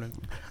in the morning.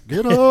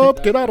 Get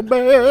up, get out of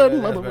bed.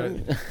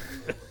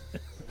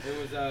 It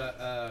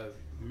was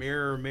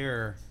Mirror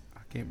Mirror. I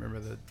can't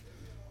remember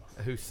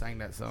who sang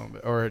that song,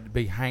 or it'd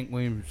be Hank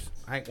Williams,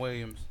 and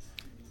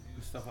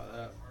stuff like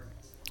that.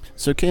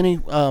 So Kenny,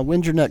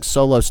 when's your next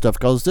solo stuff?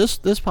 Because this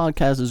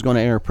podcast is going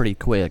to air pretty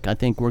quick. I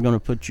think we're going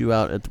to put you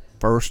out at the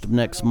first of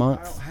next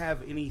month. I don't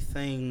have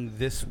anything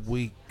this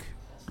week.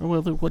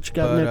 Well, what you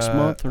got next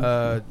month?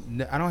 I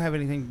don't have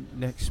anything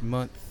next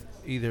month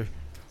either.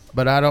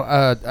 But I don't.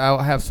 I'll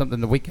have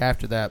something the week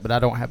after that. But I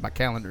don't have my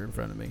calendar in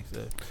front of me.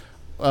 So.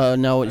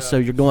 No, so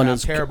you're going I'm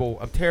as terrible.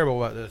 I'm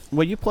terrible about this.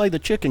 Well, you play the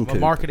chicken I'm a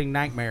coop. marketing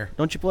nightmare.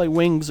 Don't you play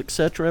Wings,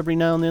 etc. every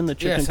now and then? The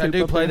chicken Yes, coop. I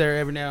do up play there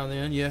every now and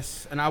then.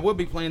 Yes, and I will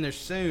be playing there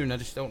soon. I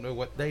just don't know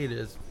what day it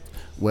is.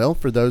 Well,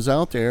 for those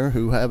out there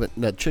who haven't,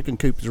 that chicken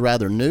coop is a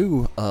rather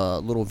new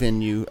little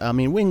venue. I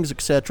mean, Wings,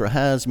 etc.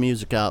 has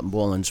music out in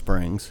Boiling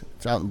Springs.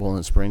 It's out in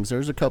Boiling Springs.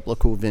 There's a couple of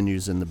cool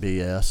venues in the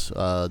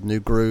BS. New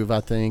Groove,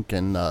 I think,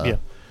 and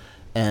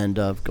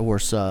of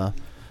course.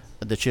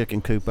 The chicken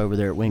coop over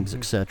there at Wings,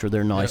 etc.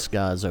 They're nice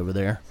guys over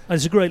there. And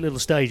it's a great little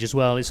stage as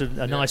well. It's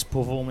a nice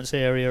performance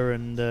area,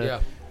 and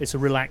it's a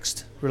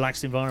relaxed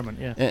environment.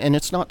 Yeah, and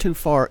it's not too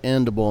far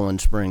into Boiling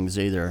Springs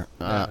either.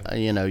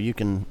 You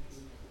can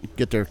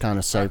get there kind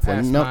of safely.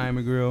 Past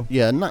Miami Grill.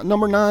 Yeah,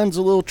 number 9's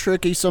a little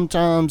tricky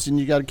sometimes, and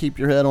you got to keep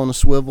your head on a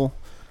swivel.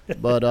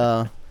 But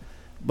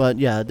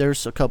yeah,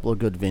 there's a couple of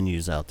good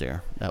venues out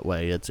there. That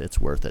way, it's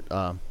worth it.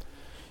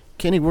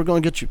 Kenny, we're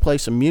going to get you to play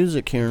some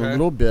music here in a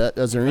little bit.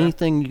 Is there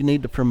anything you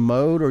need to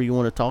promote or you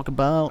want to talk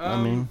about?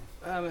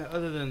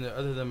 Other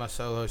than my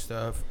solo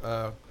stuff,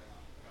 I'm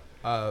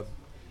going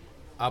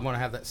to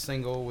have that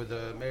single with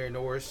Mary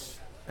Norris,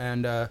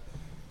 and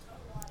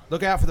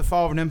look out for the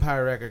Fall of an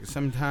Empire record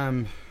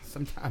sometime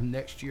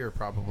next year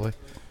probably.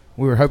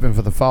 We were hoping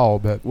for the fall,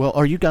 but well,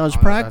 are you guys I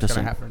don't know if that's practicing?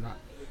 gonna happen or not.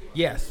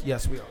 Yes,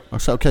 we are.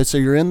 So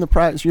you're in the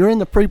practice. You're in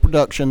the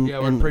pre-production. Yeah,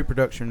 we're in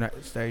pre-production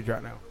stage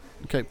right now.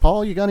 Okay,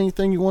 Paul, you got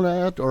anything you want to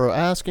add or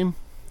ask him?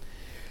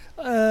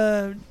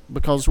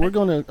 Because we're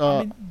going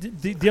to...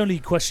 the only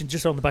question,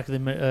 just on the back of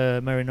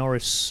the Mary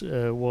Norris,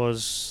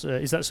 was,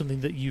 is that something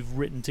that you've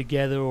written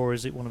together, or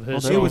is it one of her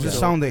songs? It was a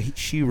song that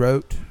she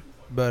wrote,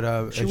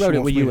 but... she wrote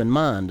it with you in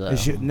mind,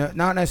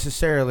 not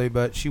necessarily,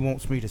 but she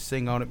wants me to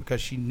sing on it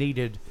because she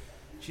needed...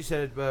 She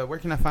said, where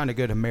can I find a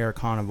good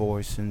Americana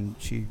voice? And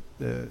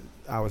I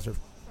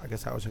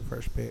guess I was her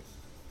first pick.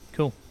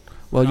 Cool.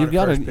 Well, you've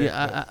got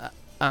to...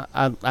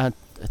 I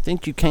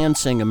think you can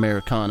sing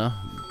Americana.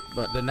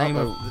 But The name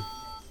of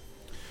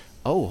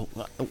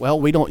well,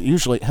 we don't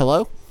usually.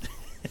 Hello.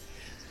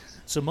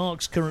 So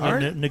Mark's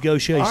currently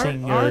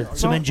negotiating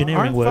some engineering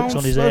aren't works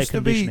on his air supposed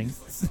to be-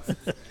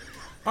 conditioning.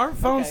 Aren't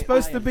phones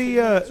supposed to be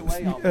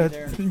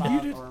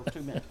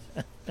muted?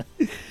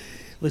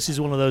 This is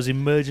one of those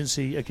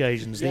emergency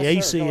occasions. The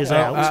AC is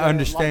out. I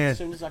understand. As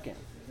soon as I can.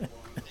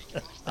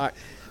 All right.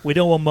 We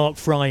don't want Mark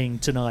frying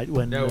tonight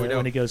when No, we when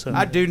don't. he goes home.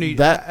 I do need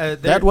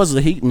That was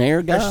the heat and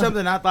air guy. There's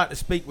something I'd like to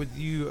speak with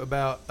you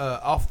about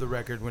off the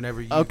record whenever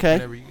you. Okay.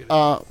 Whenever you get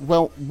it.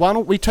 Well, why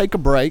don't we take a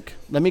break?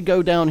 Let me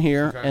go down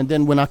here, Okay. and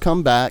then when I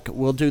come back,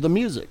 we'll do the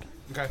music.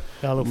 Okay.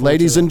 I look forward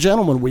Ladies to and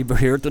gentlemen, we're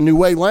here at the New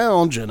Way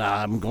Lounge, and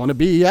I'm going to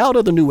be out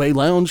of the New Way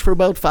Lounge for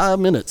about 5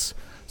 minutes.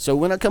 So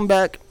when I come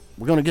back,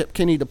 we're going to get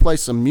Kenny to play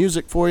some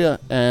music for you,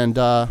 and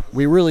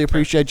we really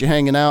appreciate you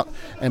hanging out.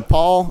 And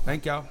Paul,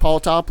 Thank y'all.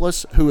 Paul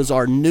Toplis, who is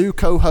our new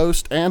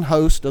co-host and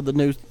host of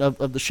the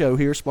of the show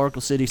here,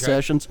 Sparkle City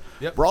Sessions,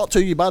 Yep. brought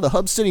to you by the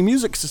Hub City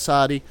Music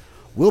Society.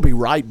 We'll be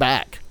right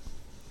back.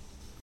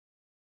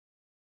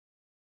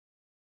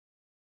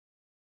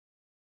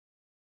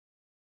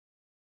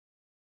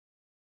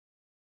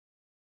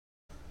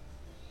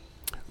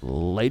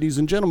 Ladies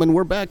and gentlemen,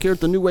 we're back here at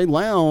the New Way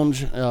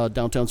Lounge,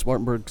 downtown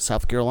Spartanburg,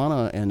 South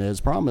Carolina, and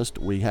as promised,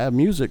 we have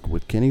music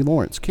with Kenny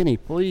Lawrence. Kenny,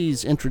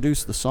 please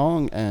introduce the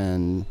song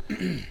and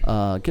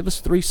give us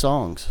 3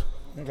 songs.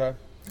 Okay.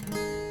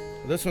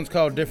 This one's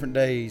called Different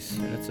Days,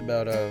 and it's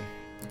about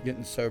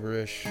getting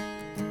sober-ish.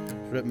 It's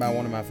written by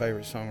one of my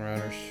favorite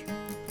songwriters.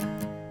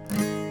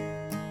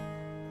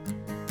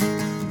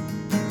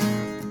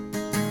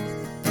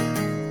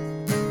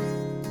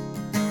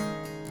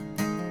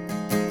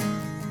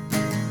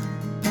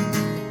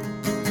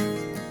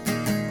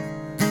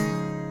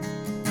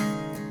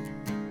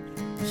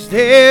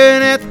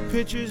 Staring at the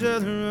pictures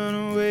of the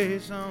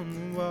runaways on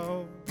the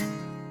wall.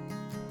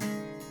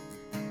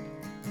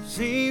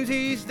 Seems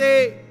these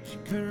days you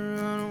couldn't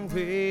run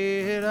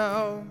away at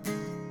all.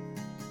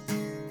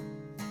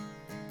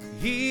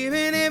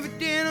 Even if you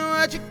didn't know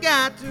what you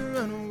got to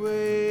run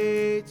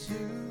away to.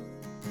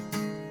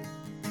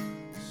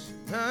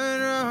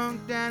 Nothing wrong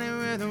down here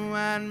with a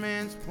white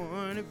man's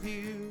point of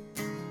view.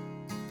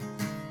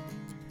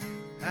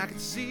 I can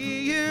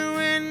see you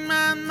in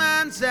my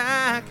mind's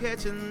eye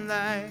catching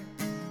light.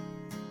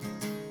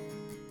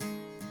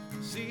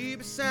 See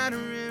beside a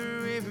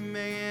river if you're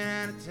making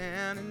out of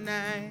town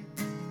tonight.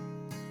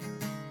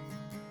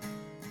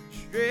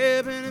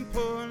 Stripping in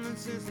Portland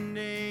since the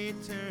day you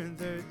turned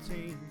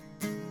 13.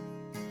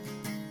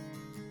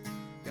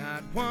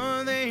 Got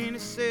one thing to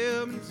say,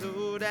 been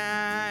told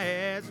I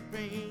had a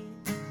pain.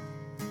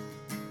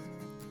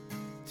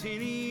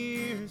 10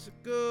 years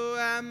ago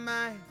I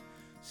might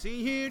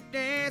see you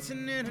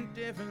dancing in a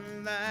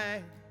different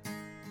light.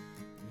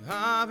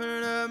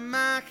 Offered up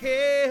my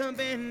help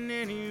in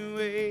any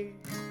way.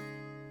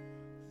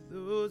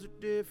 Those are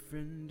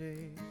different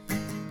days.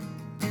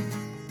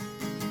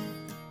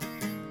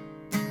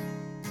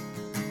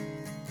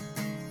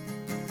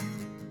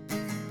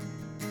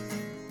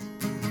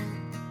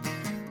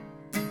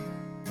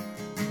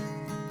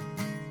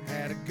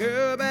 Had a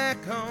girl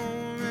back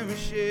home and we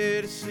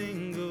shared a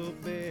single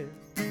bed.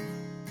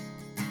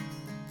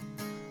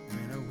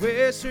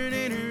 Whispered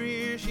in her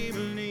ear, she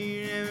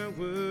believed every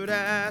word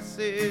I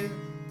said.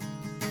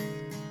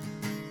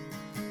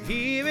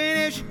 Even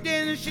if she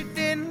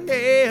didn't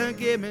dare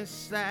give me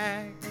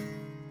slack.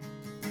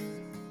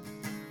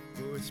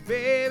 Oh, it's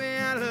baby,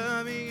 I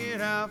love you,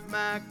 get off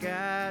my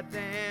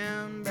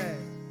goddamn back.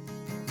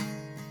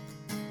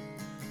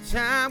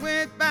 Time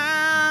went by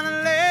and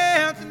I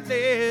left and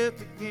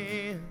left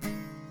again.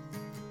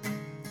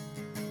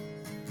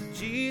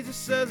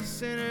 Jesus of the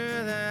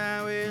sinner, the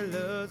highway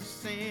loves to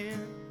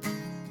sin.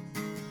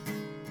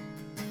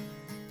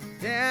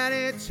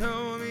 Daddy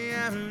told me,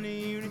 I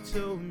believed he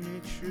told me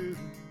true.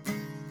 That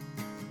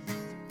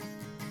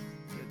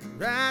the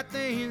right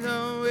thing's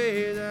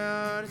always the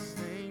hardest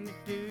thing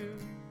to do.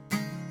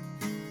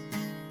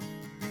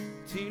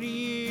 10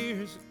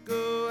 years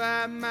ago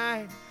I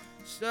might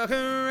stuck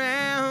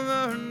around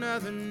for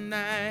another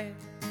night.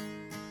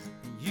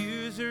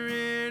 Use her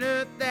in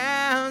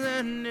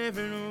 1,000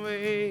 different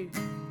ways.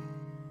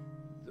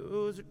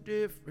 Those are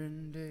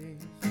different days.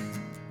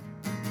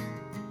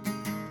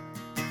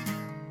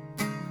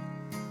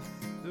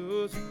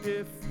 Those are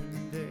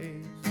different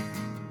days.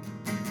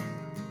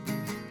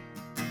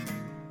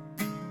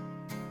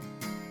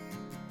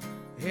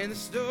 And the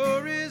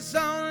story's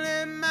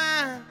only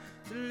mine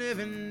to live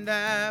and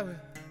die with.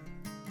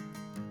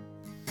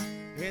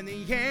 And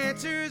the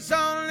answer's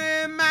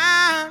only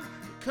mine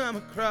to come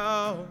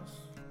across.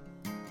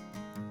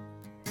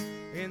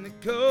 And the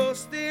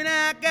ghost that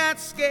I got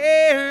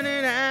scared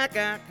and I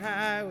got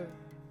high with.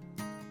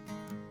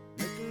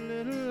 Look a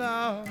little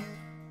lost.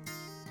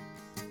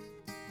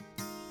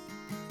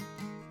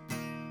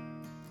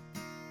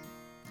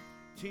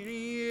 10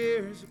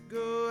 years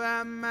ago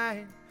I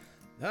might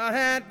thought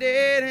I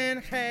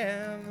didn't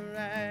have the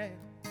right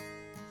to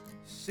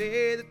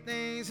say the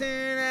things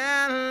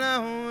that I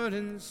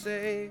wouldn't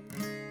say.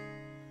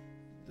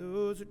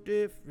 Those are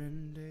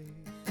different days.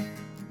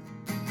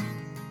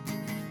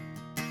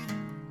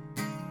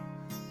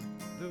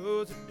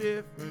 Those are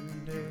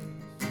different days.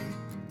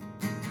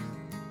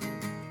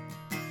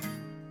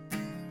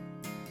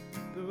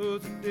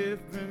 Those are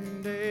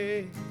different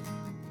days.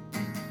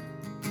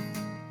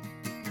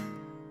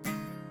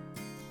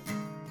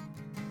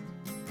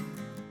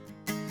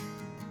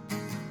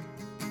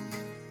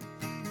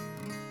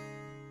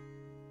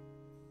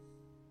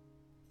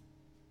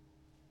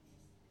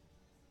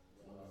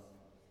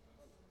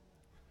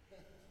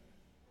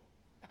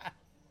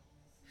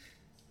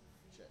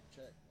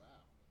 Check. Wow.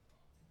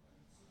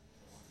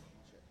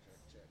 Check.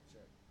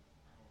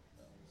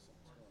 Something's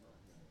going on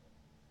here.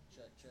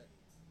 Check.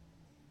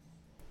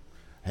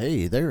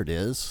 Hey, there it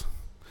is.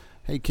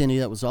 Hey, Kenny,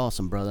 that was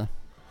awesome, brother.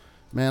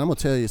 Man, I'm going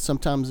to tell you,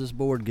 sometimes this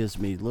board gives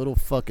me little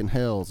fucking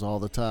hells all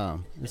the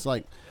time. It's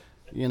like,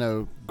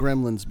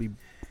 gremlins be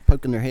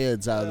poking their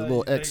heads out of the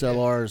little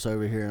XLRs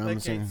over here. And They I'm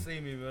can't see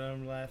me, but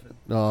I'm laughing.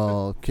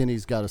 Oh,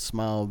 Kenny's got a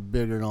smile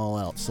bigger than all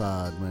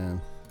outside,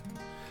 man.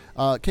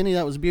 Kenny,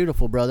 that was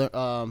beautiful, brother.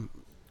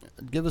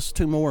 Give us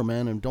 2 more,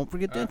 man, and don't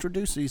forget to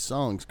introduce these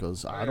songs,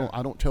 because I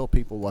don't tell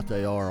people what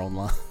they are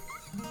online.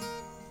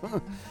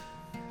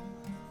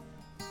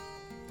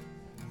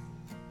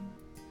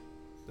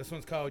 This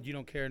one's called You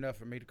Don't Care Enough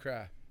for Me to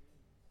Cry.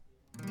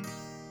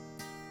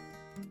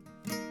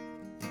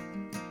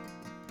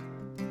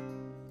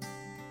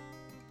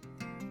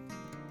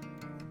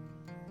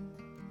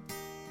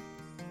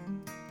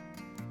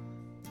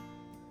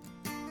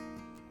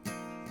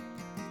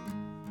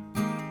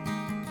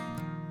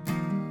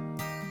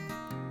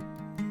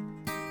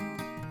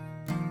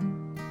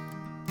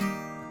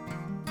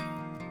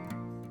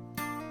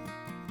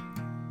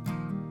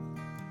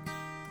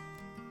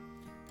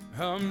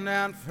 Come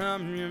down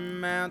from your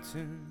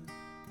mountain.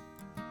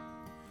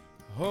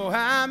 Oh,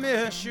 I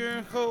miss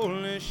your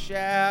holy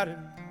shouting.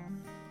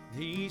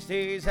 These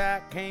days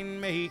I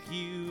can't make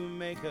you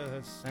make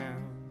a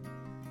sound.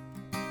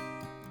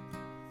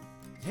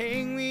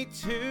 Take me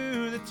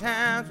to the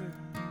times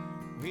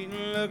when we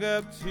can look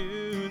up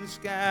to the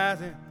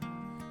skies and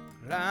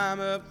climb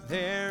up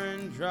there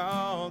and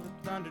draw the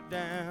thunder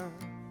down.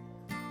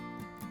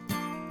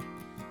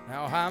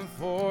 Now I'm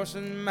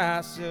forcing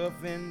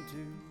myself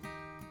into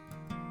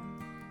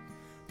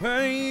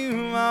what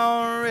you've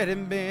already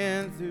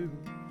been through.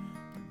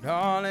 But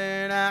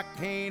darling, I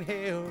can't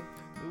help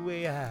the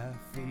way I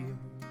feel.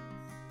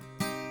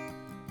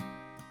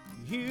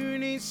 You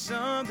need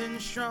something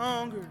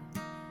stronger,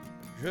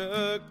 a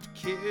drug to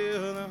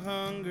kill the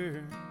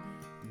hunger,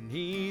 and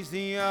ease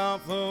the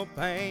awful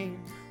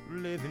pain of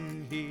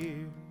living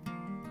here.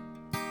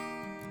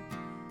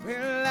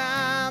 Well,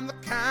 I'm the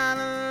kind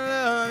of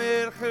love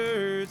it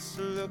hurts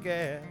to look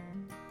at.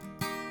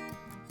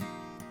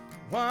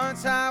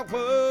 Once I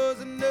was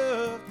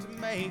enough to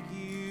make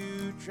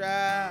you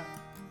try.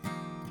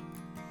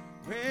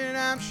 When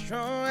I'm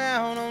strung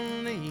out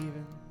on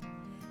leaving,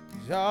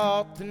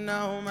 exalting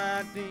all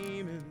my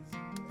demons,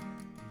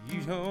 you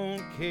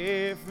don't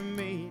care for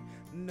me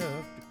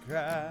enough to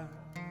cry.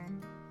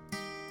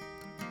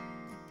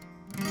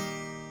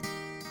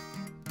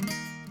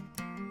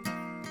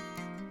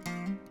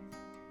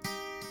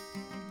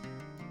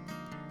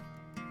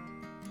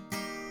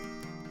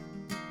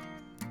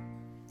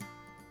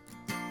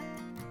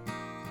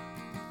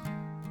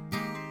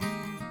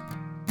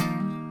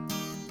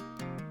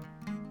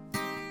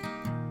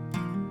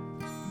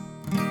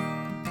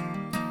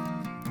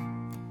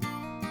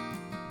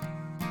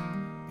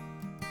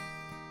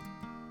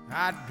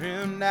 I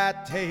dreamed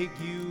I'd take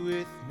you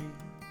with me,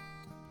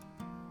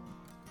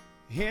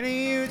 and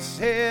you'd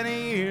sit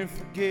here,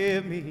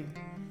 forgive me.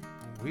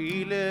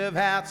 We live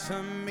out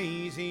some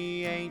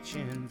easy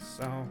ancient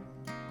song.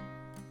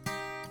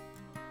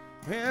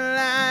 Well,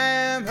 I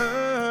am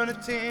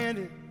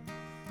unattended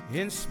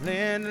in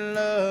splendid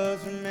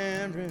love's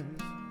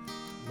remembrance,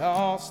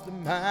 lost the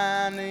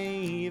mind to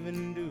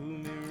even do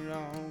me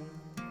wrong.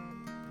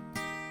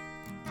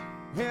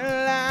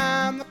 Well,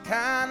 I'm the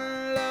kind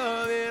of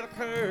love it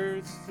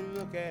hurts to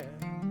look at.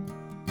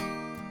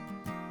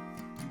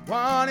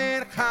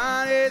 Wanted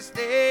honest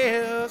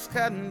nails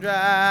cut and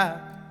dry.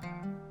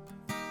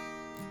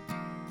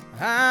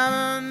 I'm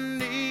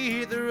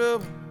underneath the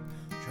rubble,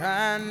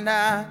 trying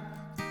not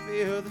to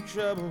feel the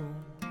trouble.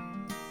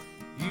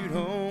 You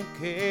don't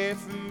care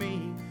for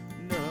me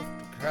enough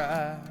to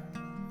cry.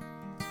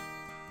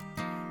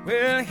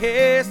 Well,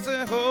 here's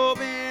to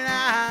hoping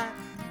I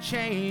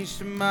change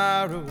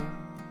tomorrow.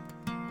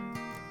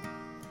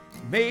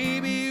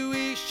 Maybe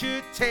we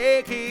should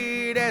take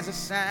it as a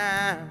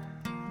sign.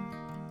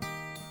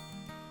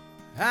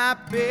 I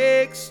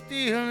beg,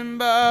 steal, and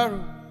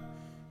borrow.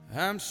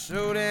 I'm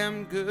so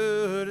damn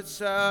good at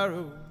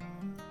sorrow.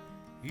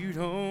 You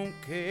don't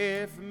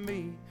care for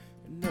me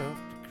enough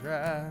to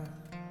cry.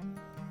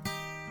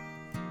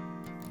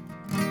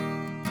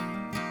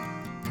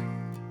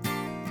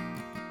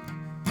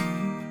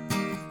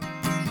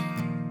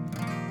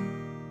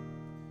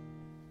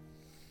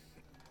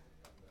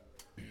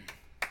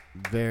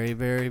 very,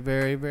 very,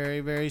 very, very,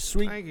 very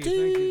sweet. Thank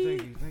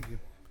you, thank you.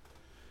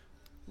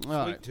 All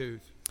right. Sweet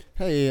tooth.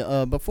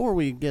 Hey, before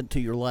we get to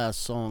your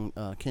last song,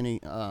 Kenny,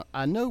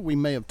 I know we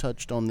may have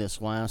touched on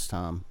this last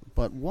time,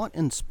 but what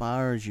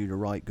inspires you to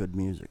write good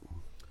music?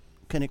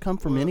 Can it come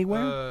from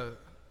anywhere?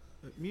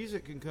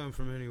 Music can come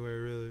from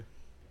anywhere, really.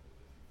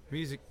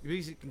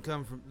 Music can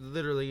come from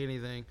literally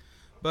anything.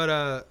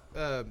 But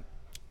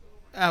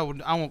I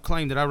won't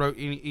claim that I wrote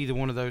either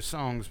one of those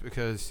songs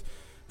because,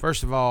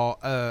 first of all,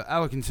 I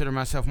would consider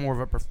myself more of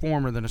a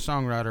performer than a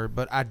songwriter.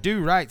 But I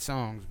do write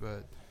songs,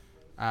 but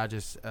I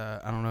just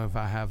I don't know if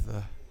I have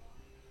the.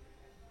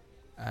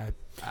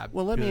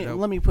 Well,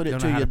 let me put it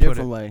to you a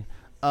different way.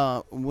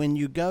 When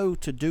you go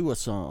to do a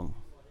song,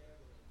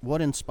 what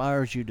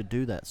inspires you to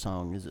do that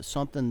song? Is it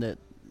something that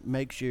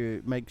gives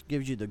you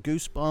the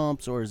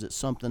goosebumps, or is it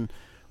something,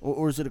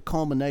 or is it a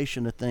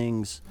combination of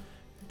things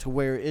to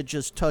where it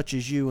just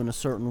touches you in a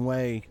certain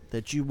way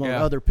that you want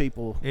other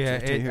people to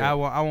hear? I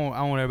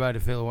want everybody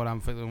to feel what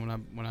I'm feeling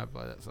when I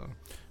play that song.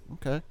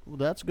 Okay, well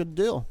that's a good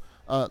deal.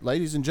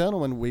 Ladies and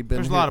gentlemen,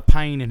 there's a lot of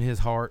pain in his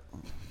heart.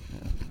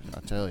 Yeah, I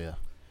tell you.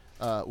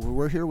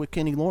 We're here with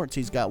Kenny Lawrence.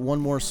 He's got one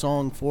more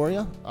song for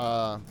you.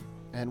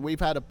 And we've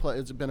had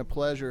it's been a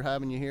pleasure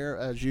having you here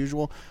as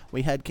usual.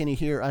 We had Kenny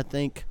here, I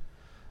think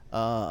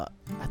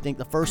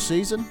the first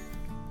season,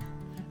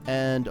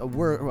 and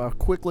we're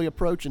quickly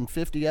approaching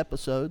 50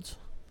 episodes.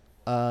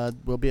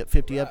 We'll be at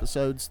 50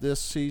 episodes this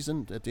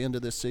season, at the end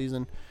of this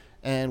season,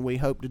 and we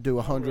hope to do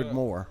 100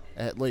 more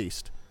at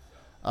least.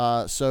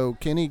 So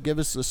Kenny, give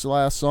us this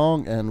last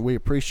song, and we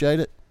appreciate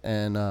it,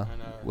 and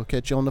we'll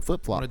catch you on the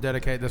flip flop. I want to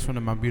dedicate this one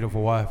to my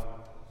beautiful wife.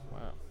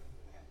 Wow.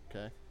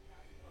 Okay.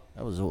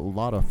 That was a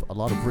lot of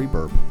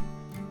reverb.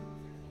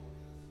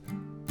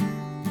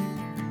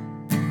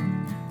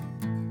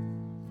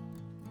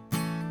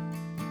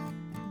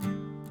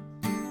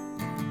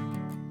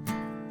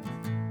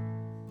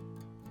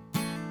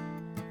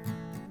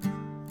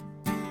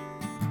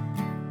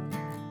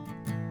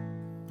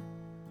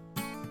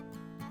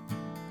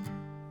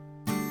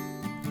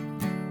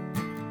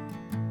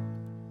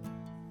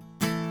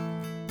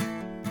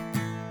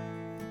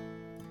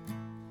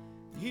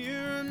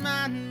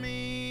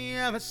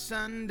 Of a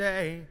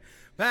Sunday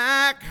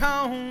back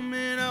home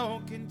in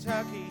old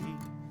Kentucky,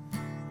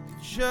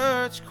 the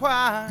church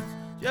choirs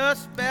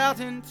just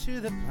belting to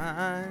the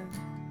pines.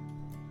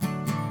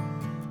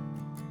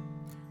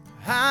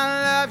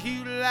 I love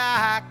you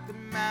like the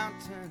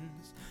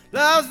mountains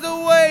loves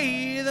the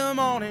way the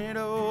morning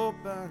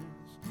opens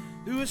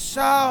through a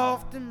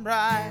soft and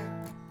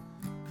bright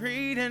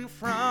greeting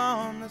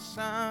from the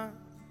sun.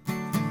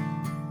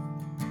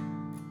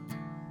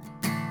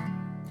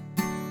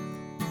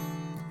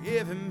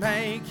 If it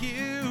make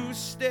you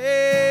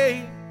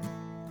stay,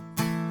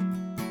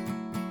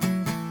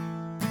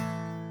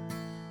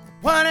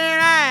 when it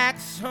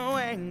acts so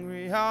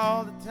angry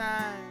all the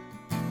time,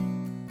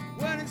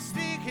 when it's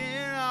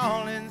sticking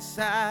all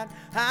inside,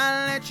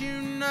 I let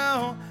you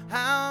know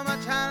how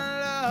much I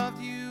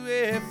loved you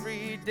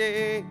every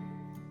day.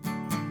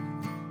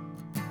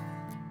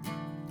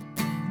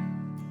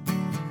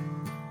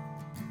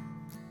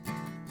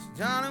 So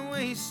darling,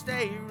 will you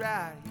stay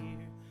right here?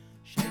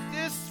 Shake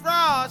this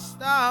frost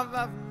off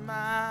of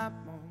my bones.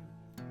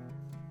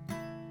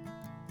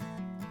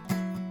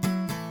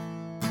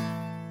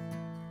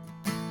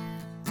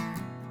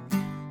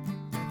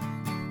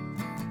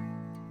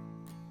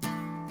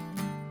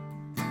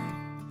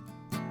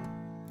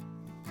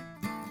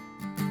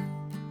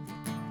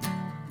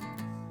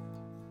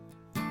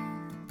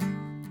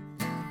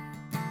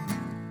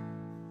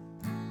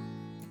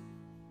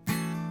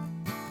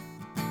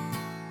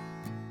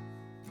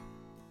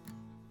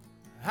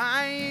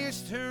 I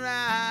used to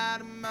ride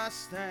a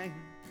Mustang,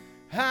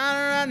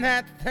 I'd run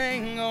that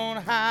thing on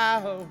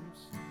highways.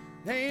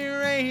 They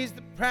raised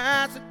the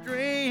price of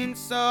dreams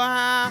so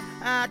high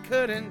I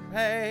couldn't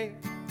pay.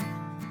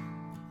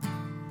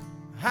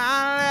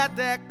 I let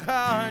that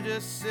car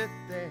just sit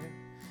there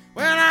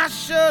when I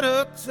should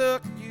have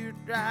took you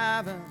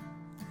driving,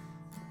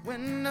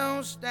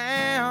 windows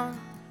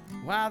down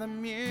while the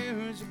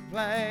music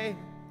played.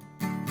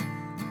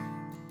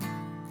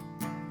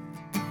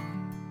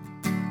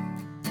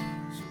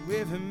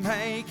 If it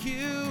make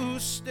you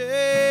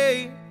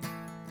stay,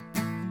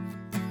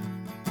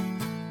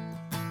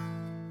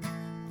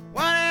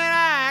 when it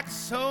acts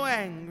so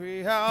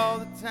angry all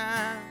the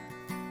time,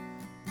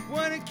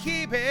 when it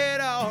keep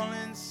it all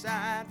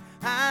inside,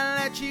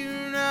 I let you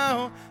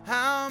know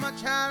how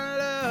much I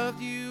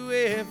loved you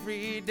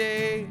every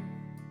day.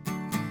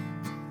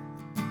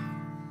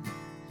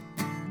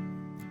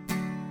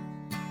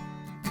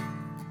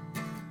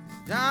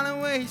 Darling,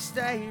 will you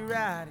stay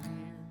right here?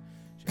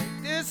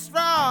 This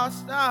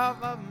frost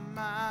off of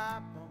my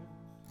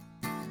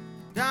bones.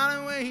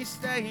 Darling, will you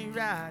stay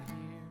right here?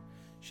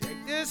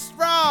 Shake this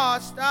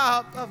frost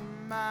off of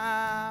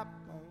my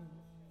bones.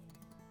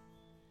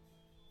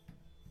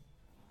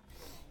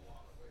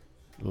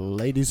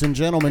 Ladies and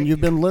gentlemen, you've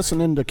been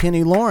listening to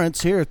Kenny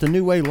Lawrence here at the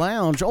New Way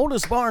Lounge,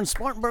 oldest bar in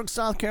Spartanburg,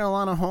 South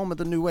Carolina, home of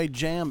the New Way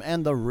Jam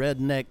and the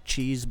Redneck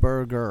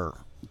Cheeseburger.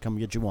 Come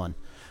get you one.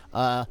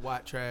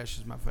 White trash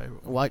is my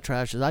favorite one. White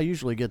trash is, I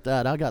usually get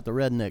that. I got the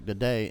Redneck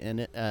today, and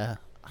it, I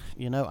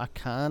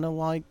kind of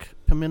like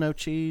pimento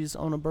cheese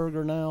on a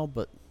burger now,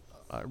 but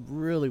I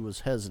really was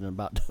hesitant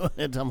about doing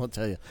it. I'm going to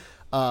tell you.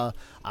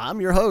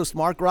 I'm your host,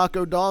 Mark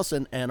Rocco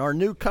Dawson, and our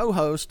new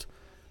co-host.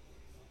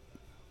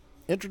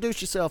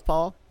 Introduce yourself,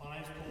 Paul. My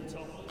name's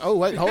Paul Toplis. Oh,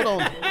 wait, hold on.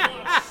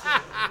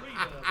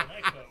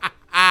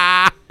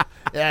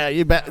 Yeah,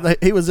 he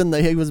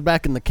was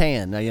back in the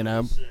can, you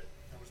know.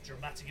 That was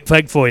dramatic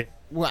effect for you.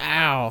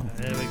 Wow.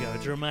 There we go,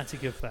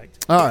 dramatic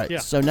effect. All right, Yeah.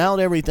 so now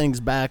that everything's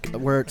back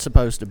where it's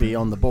supposed to be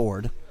on the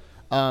board,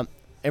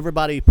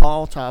 everybody,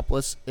 Paul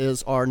Toplis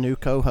is our new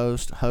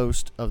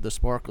host of the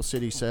Sparkle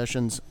City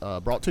Sessions,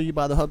 brought to you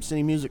by the Hub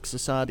City Music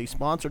Society,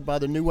 sponsored by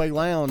the New Way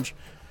Lounge.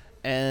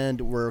 And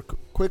we're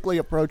quickly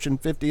approaching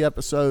 50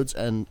 episodes,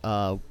 and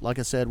like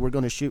I said, we're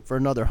going to shoot for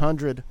another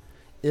 100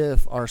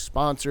 if our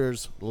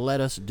sponsors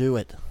let us do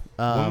it.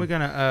 When we're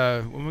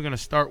gonna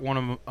start one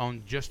of them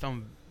on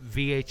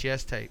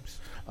VHS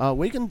tapes?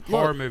 We can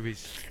horror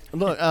movies.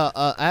 Look,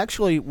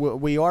 actually,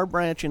 we are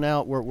branching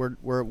out.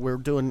 We're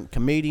doing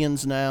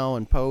comedians now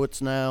and poets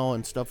now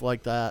and stuff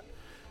like that.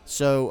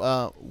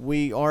 So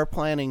we are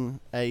planning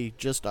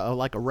like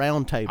a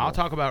round table. I'll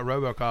talk about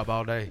RoboCop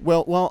all day.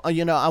 Well,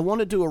 I want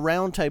to do a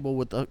round table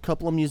with a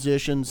couple of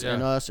musicians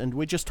and us, and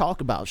we just talk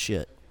about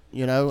shit.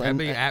 That'd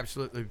be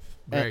absolutely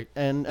great.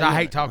 And I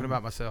hate talking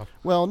about myself.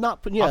 Well, I'll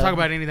talk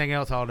about anything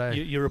else all day.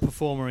 You're a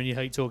performer and you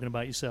hate talking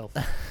about yourself.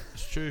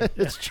 It's true.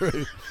 It's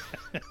true.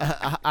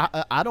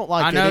 I don't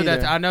like.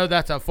 I know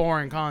that's a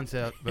foreign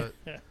concept, but.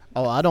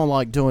 Oh, I don't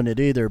like doing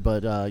it either,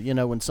 but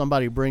when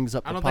somebody brings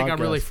up the podcast, I don't think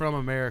I'm really from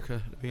America,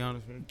 to be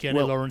honest with you.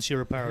 Kenny Lawrence, you're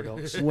a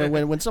paradox.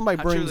 When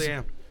somebody brings, I truly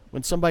am.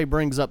 When somebody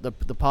brings up the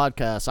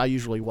podcast, I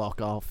usually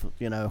walk off.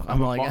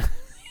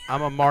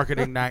 I'm a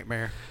marketing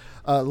nightmare.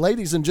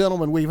 Ladies and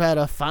gentlemen, we've had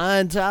a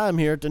fine time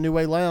here at the New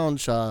Way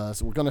Lounge. So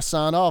we're going to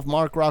sign off.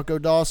 Mark Rocco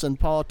Dawson,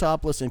 Paul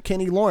Toplis, and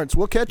Kenny Lawrence.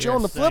 We'll catch you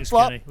on the flip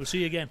flop. We'll see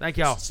you again. Thank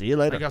y'all. See you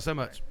later. Thank y'all so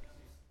much.